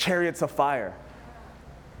and there's chariots of fire.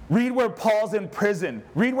 Read where Paul's in prison.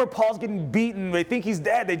 Read where Paul's getting beaten. They think he's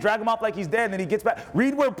dead. They drag him off like he's dead, and then he gets back.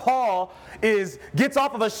 Read where Paul gets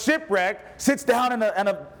off of a shipwreck, sits down, and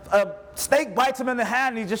a snake bites him in the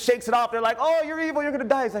hand, and he just shakes it off. They're like, oh, you're evil, you're going to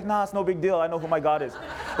die. He's like, nah, it's no big deal. I know who my God is.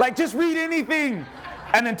 Like, just read anything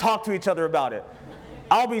and then talk to each other about it.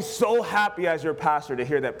 I'll be so happy as your pastor to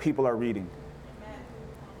hear that people are reading.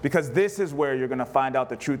 Because this is where you're going to find out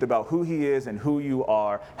the truth about who he is and who you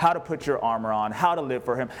are, how to put your armor on, how to live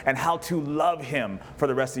for him, and how to love him for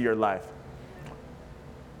the rest of your life.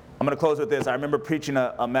 I'm going to close with this. I remember preaching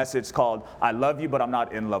a message called, I love you, but I'm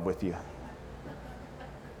not in love with you.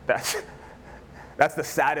 That's the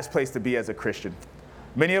saddest place to be as a Christian.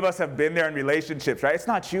 Many of us have been there in relationships, right? It's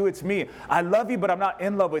not you, it's me. I love you, but I'm not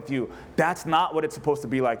in love with you. That's not what it's supposed to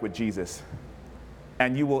be like with Jesus.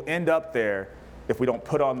 And you will end up there if we don't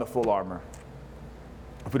put on the full armor,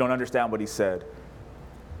 if we don't understand what he said.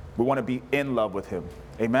 We want to be in love with him.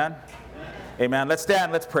 Amen? Amen. Let's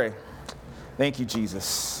stand. Let's pray. Thank you,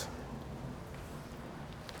 Jesus.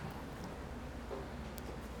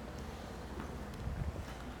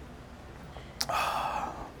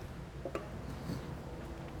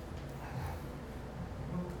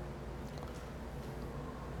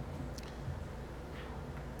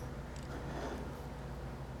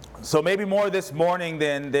 So maybe more this morning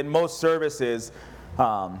than most services,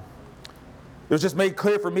 it was just made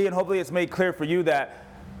clear for me, and hopefully it's made clear for you, that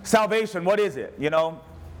salvation, what is it? You know,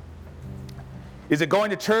 is it going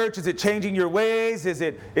to church? Is it changing your ways? Is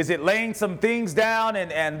it laying some things down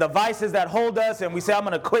and the vices that hold us, and we say, I'm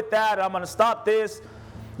going to quit that, I'm going to stop this?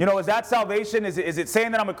 You know, is that salvation? Is it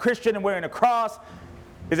saying that I'm a Christian and wearing a cross?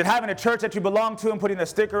 Is it having a church that you belong to and putting a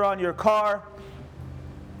sticker on your car?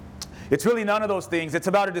 It's really none of those things. It's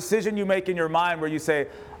about a decision you make in your mind where you say,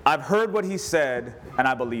 I've heard what he said, and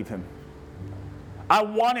I believe him. I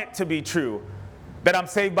want it to be true, that I'm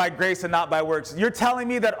saved by grace and not by works. You're telling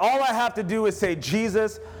me that all I have to do is say,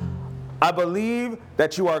 Jesus, I believe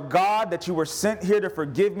that you are God, that you were sent here to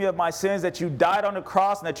forgive me of my sins, that you died on the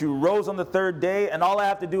cross, and that you rose on the third day, and all I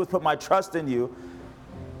have to do is put my trust in you,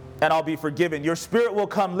 and I'll be forgiven. Your Spirit will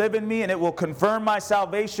come live in me, and it will confirm my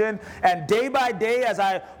salvation. And day by day, as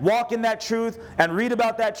I walk in that truth and read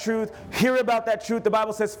about that truth, hear about that truth, the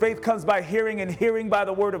Bible says faith comes by hearing, and hearing by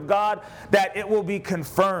the word of God, that it will be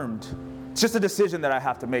confirmed. It's just a decision that I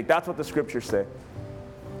have to make. That's what the scriptures say.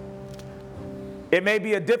 It may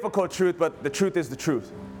be a difficult truth, but the truth is the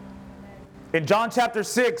truth. In John chapter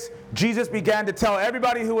 6, Jesus began to tell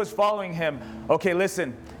everybody who was following him, okay,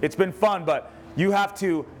 listen, it's been fun, but you have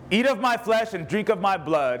to eat of my flesh and drink of my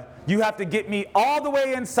blood. You have to get me all the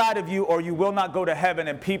way inside of you, or you will not go to heaven.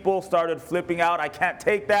 And people started flipping out. I can't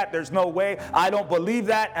take that. There's no way. I don't believe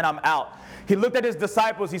that, and I'm out. He looked at his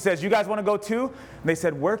disciples. He says, you guys want to go too? And they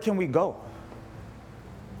said, where can we go?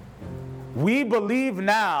 We believe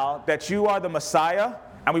now that you are the Messiah,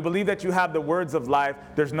 and we believe that you have the words of life.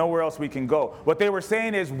 There's nowhere else we can go. What they were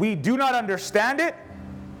saying is, we do not understand it,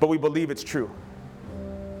 but we believe it's true.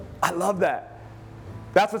 I love that.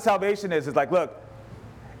 That's what salvation is. It's like, look,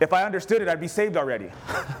 if I understood it, I'd be saved already.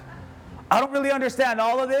 I don't really understand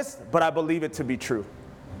all of this, but I believe it to be true.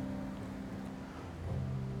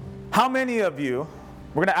 How many of you,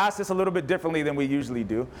 we're going to ask this a little bit differently than we usually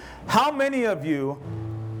do. How many of you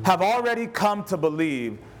have already come to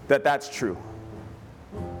believe that that's true?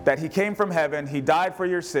 That he came from heaven, he died for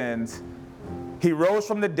your sins, he rose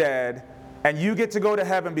from the dead, and you get to go to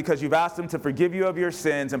heaven because you've asked him to forgive you of your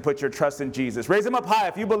sins and put your trust in Jesus. Raise him up high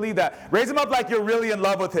if you believe that. Raise him up like you're really in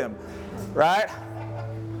love with him, right?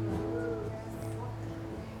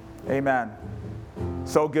 Amen.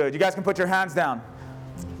 So good. You guys can put your hands down.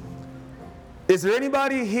 Is there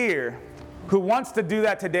anybody here who wants to do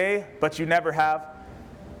that today, but you never have?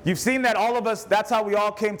 You've seen that all of us, that's how we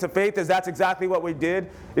all came to faith, is that's exactly what we did.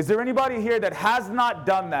 Is there anybody here that has not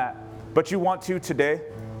done that, but you want to today?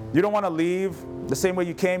 You don't want to leave the same way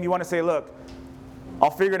you came. You want to say, look,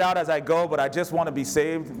 I'll figure it out as I go, but I just want to be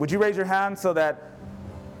saved. Would you raise your hand so that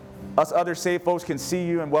us other saved folks can see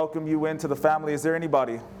you and welcome you into the family? Is there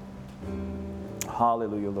anybody?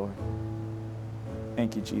 Hallelujah, Lord.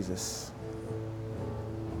 Thank you, Jesus.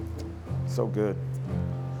 So good.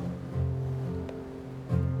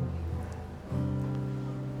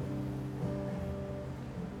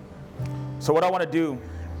 So what I want to do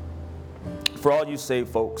for all you saved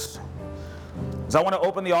folks is I want to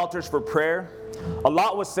open the altars for prayer. A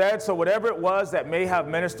lot was said, so whatever it was that may have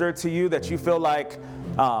ministered to you that you feel like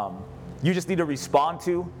you just need to respond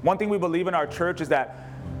to. One thing we believe in our church is that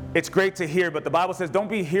it's great to hear, but the Bible says don't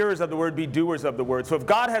be hearers of the word, be doers of the word. So if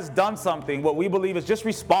God has done something, what we believe is just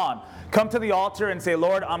respond. Come to the altar and say,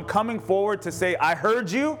 Lord, I'm coming forward to say I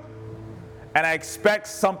heard you, and I expect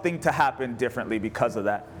something to happen differently because of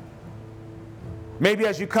that. Maybe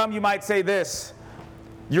as you come, you might say this.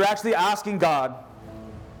 You're actually asking God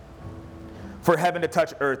for heaven to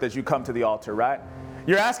touch earth as you come to the altar, right?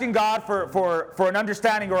 You're asking God for an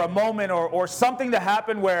understanding or a moment or something to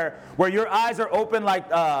happen where your eyes are open like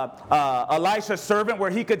Elisha's servant,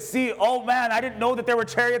 where he could see, oh man, I didn't know that there were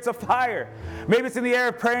chariots of fire. Maybe it's in the area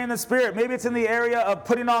of praying in the Spirit. Maybe it's in the area of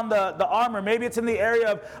putting on the armor. Maybe it's in the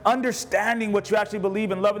area of understanding what you actually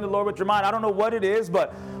believe and loving the Lord with your mind. I don't know what it is,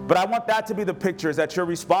 but I want that to be the picture, is that you're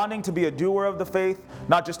responding to be a doer of the faith,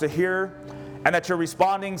 not just a hearer, and that you're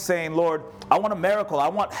responding saying, Lord, I want a miracle. I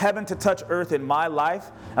want heaven to touch earth in my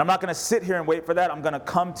life. And I'm not going to sit here and wait for that. I'm going to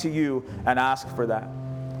come to you and ask for that.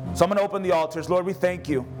 So I'm going to open the altars. Lord, we thank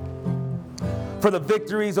you for the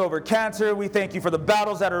victories over cancer. We thank you for the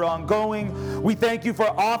battles that are ongoing. We thank you for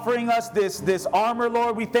offering us this armor,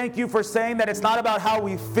 Lord. We thank you for saying that it's not about how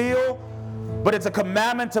we feel, but it's a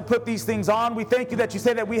commandment to put these things on. We thank you that you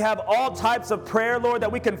say that we have all types of prayer, Lord,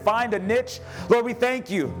 that we can find a niche. Lord, we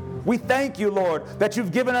thank you. We thank you, Lord, that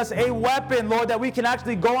you've given us a weapon, Lord, that we can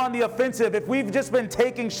actually go on the offensive. If we've just been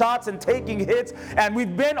taking shots and taking hits and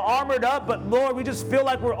we've been armored up, but Lord, we just feel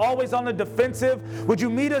like we're always on the defensive, would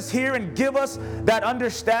you meet us here and give us that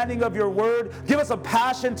understanding of your word? Give us a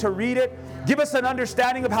passion to read it. Give us an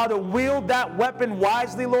understanding of how to wield that weapon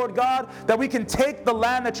wisely, Lord God, that we can take the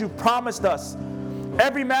land that you've promised us.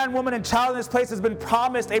 Every man, woman, and child in this place has been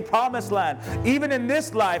promised a promised land, even in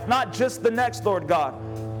this life, not just the next, Lord God.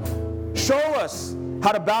 Show us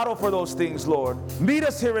how to battle for those things, Lord. Meet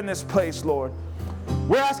us here in this place, Lord.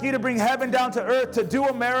 We're asking you to bring heaven down to earth, to do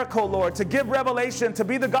a miracle, Lord, to give revelation, to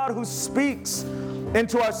be the God who speaks.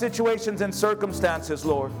 into our situations and circumstances,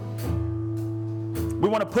 Lord. We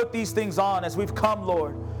want to put these things on as we've come,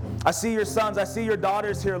 Lord. I see your sons, I see your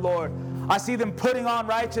daughters here, Lord. I see them putting on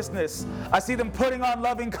righteousness. I see them putting on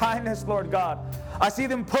loving kindness, Lord God. I see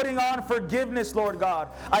them putting on forgiveness, Lord God.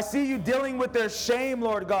 I see you dealing with their shame,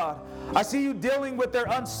 Lord God. I see you dealing with their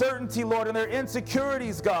uncertainty, Lord, and their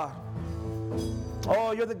insecurities, God.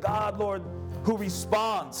 Oh, you're the God, Lord, who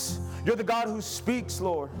responds. You're the God who speaks,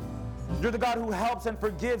 Lord. You're the God who helps and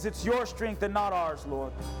forgives. It's your strength and not ours,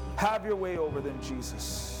 Lord. Have your way over them,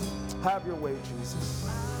 Jesus. Have your way, Jesus.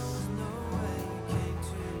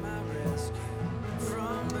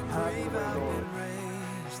 Have your way, Lord.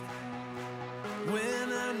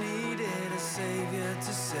 When I needed a Savior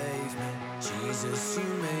to save me, Jesus, you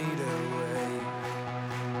made a way.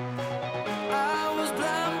 I was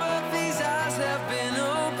blind, but these eyes have been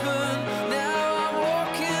opened. Now I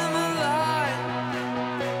walk in the light.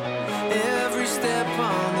 Every step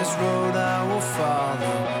on this road I will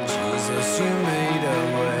follow. Jesus, you made a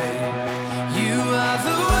way. You are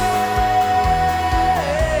the way.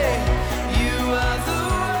 You are the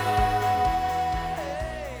way.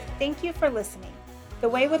 Thank you for listening. The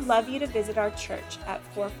Way would love you to visit our church at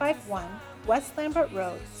 451 West Lambert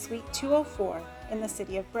Road, Suite 204 in the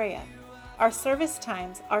city of Brea. Our service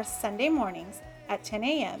times are Sunday mornings at 10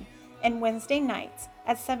 a.m. and Wednesday nights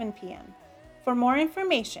at 7 p.m. For more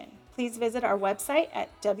information, please visit our website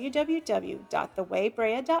at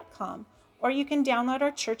www.thewaybrea.com, or you can download our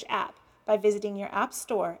church app by visiting your app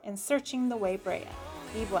store and searching The Way Brea.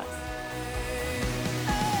 Be blessed.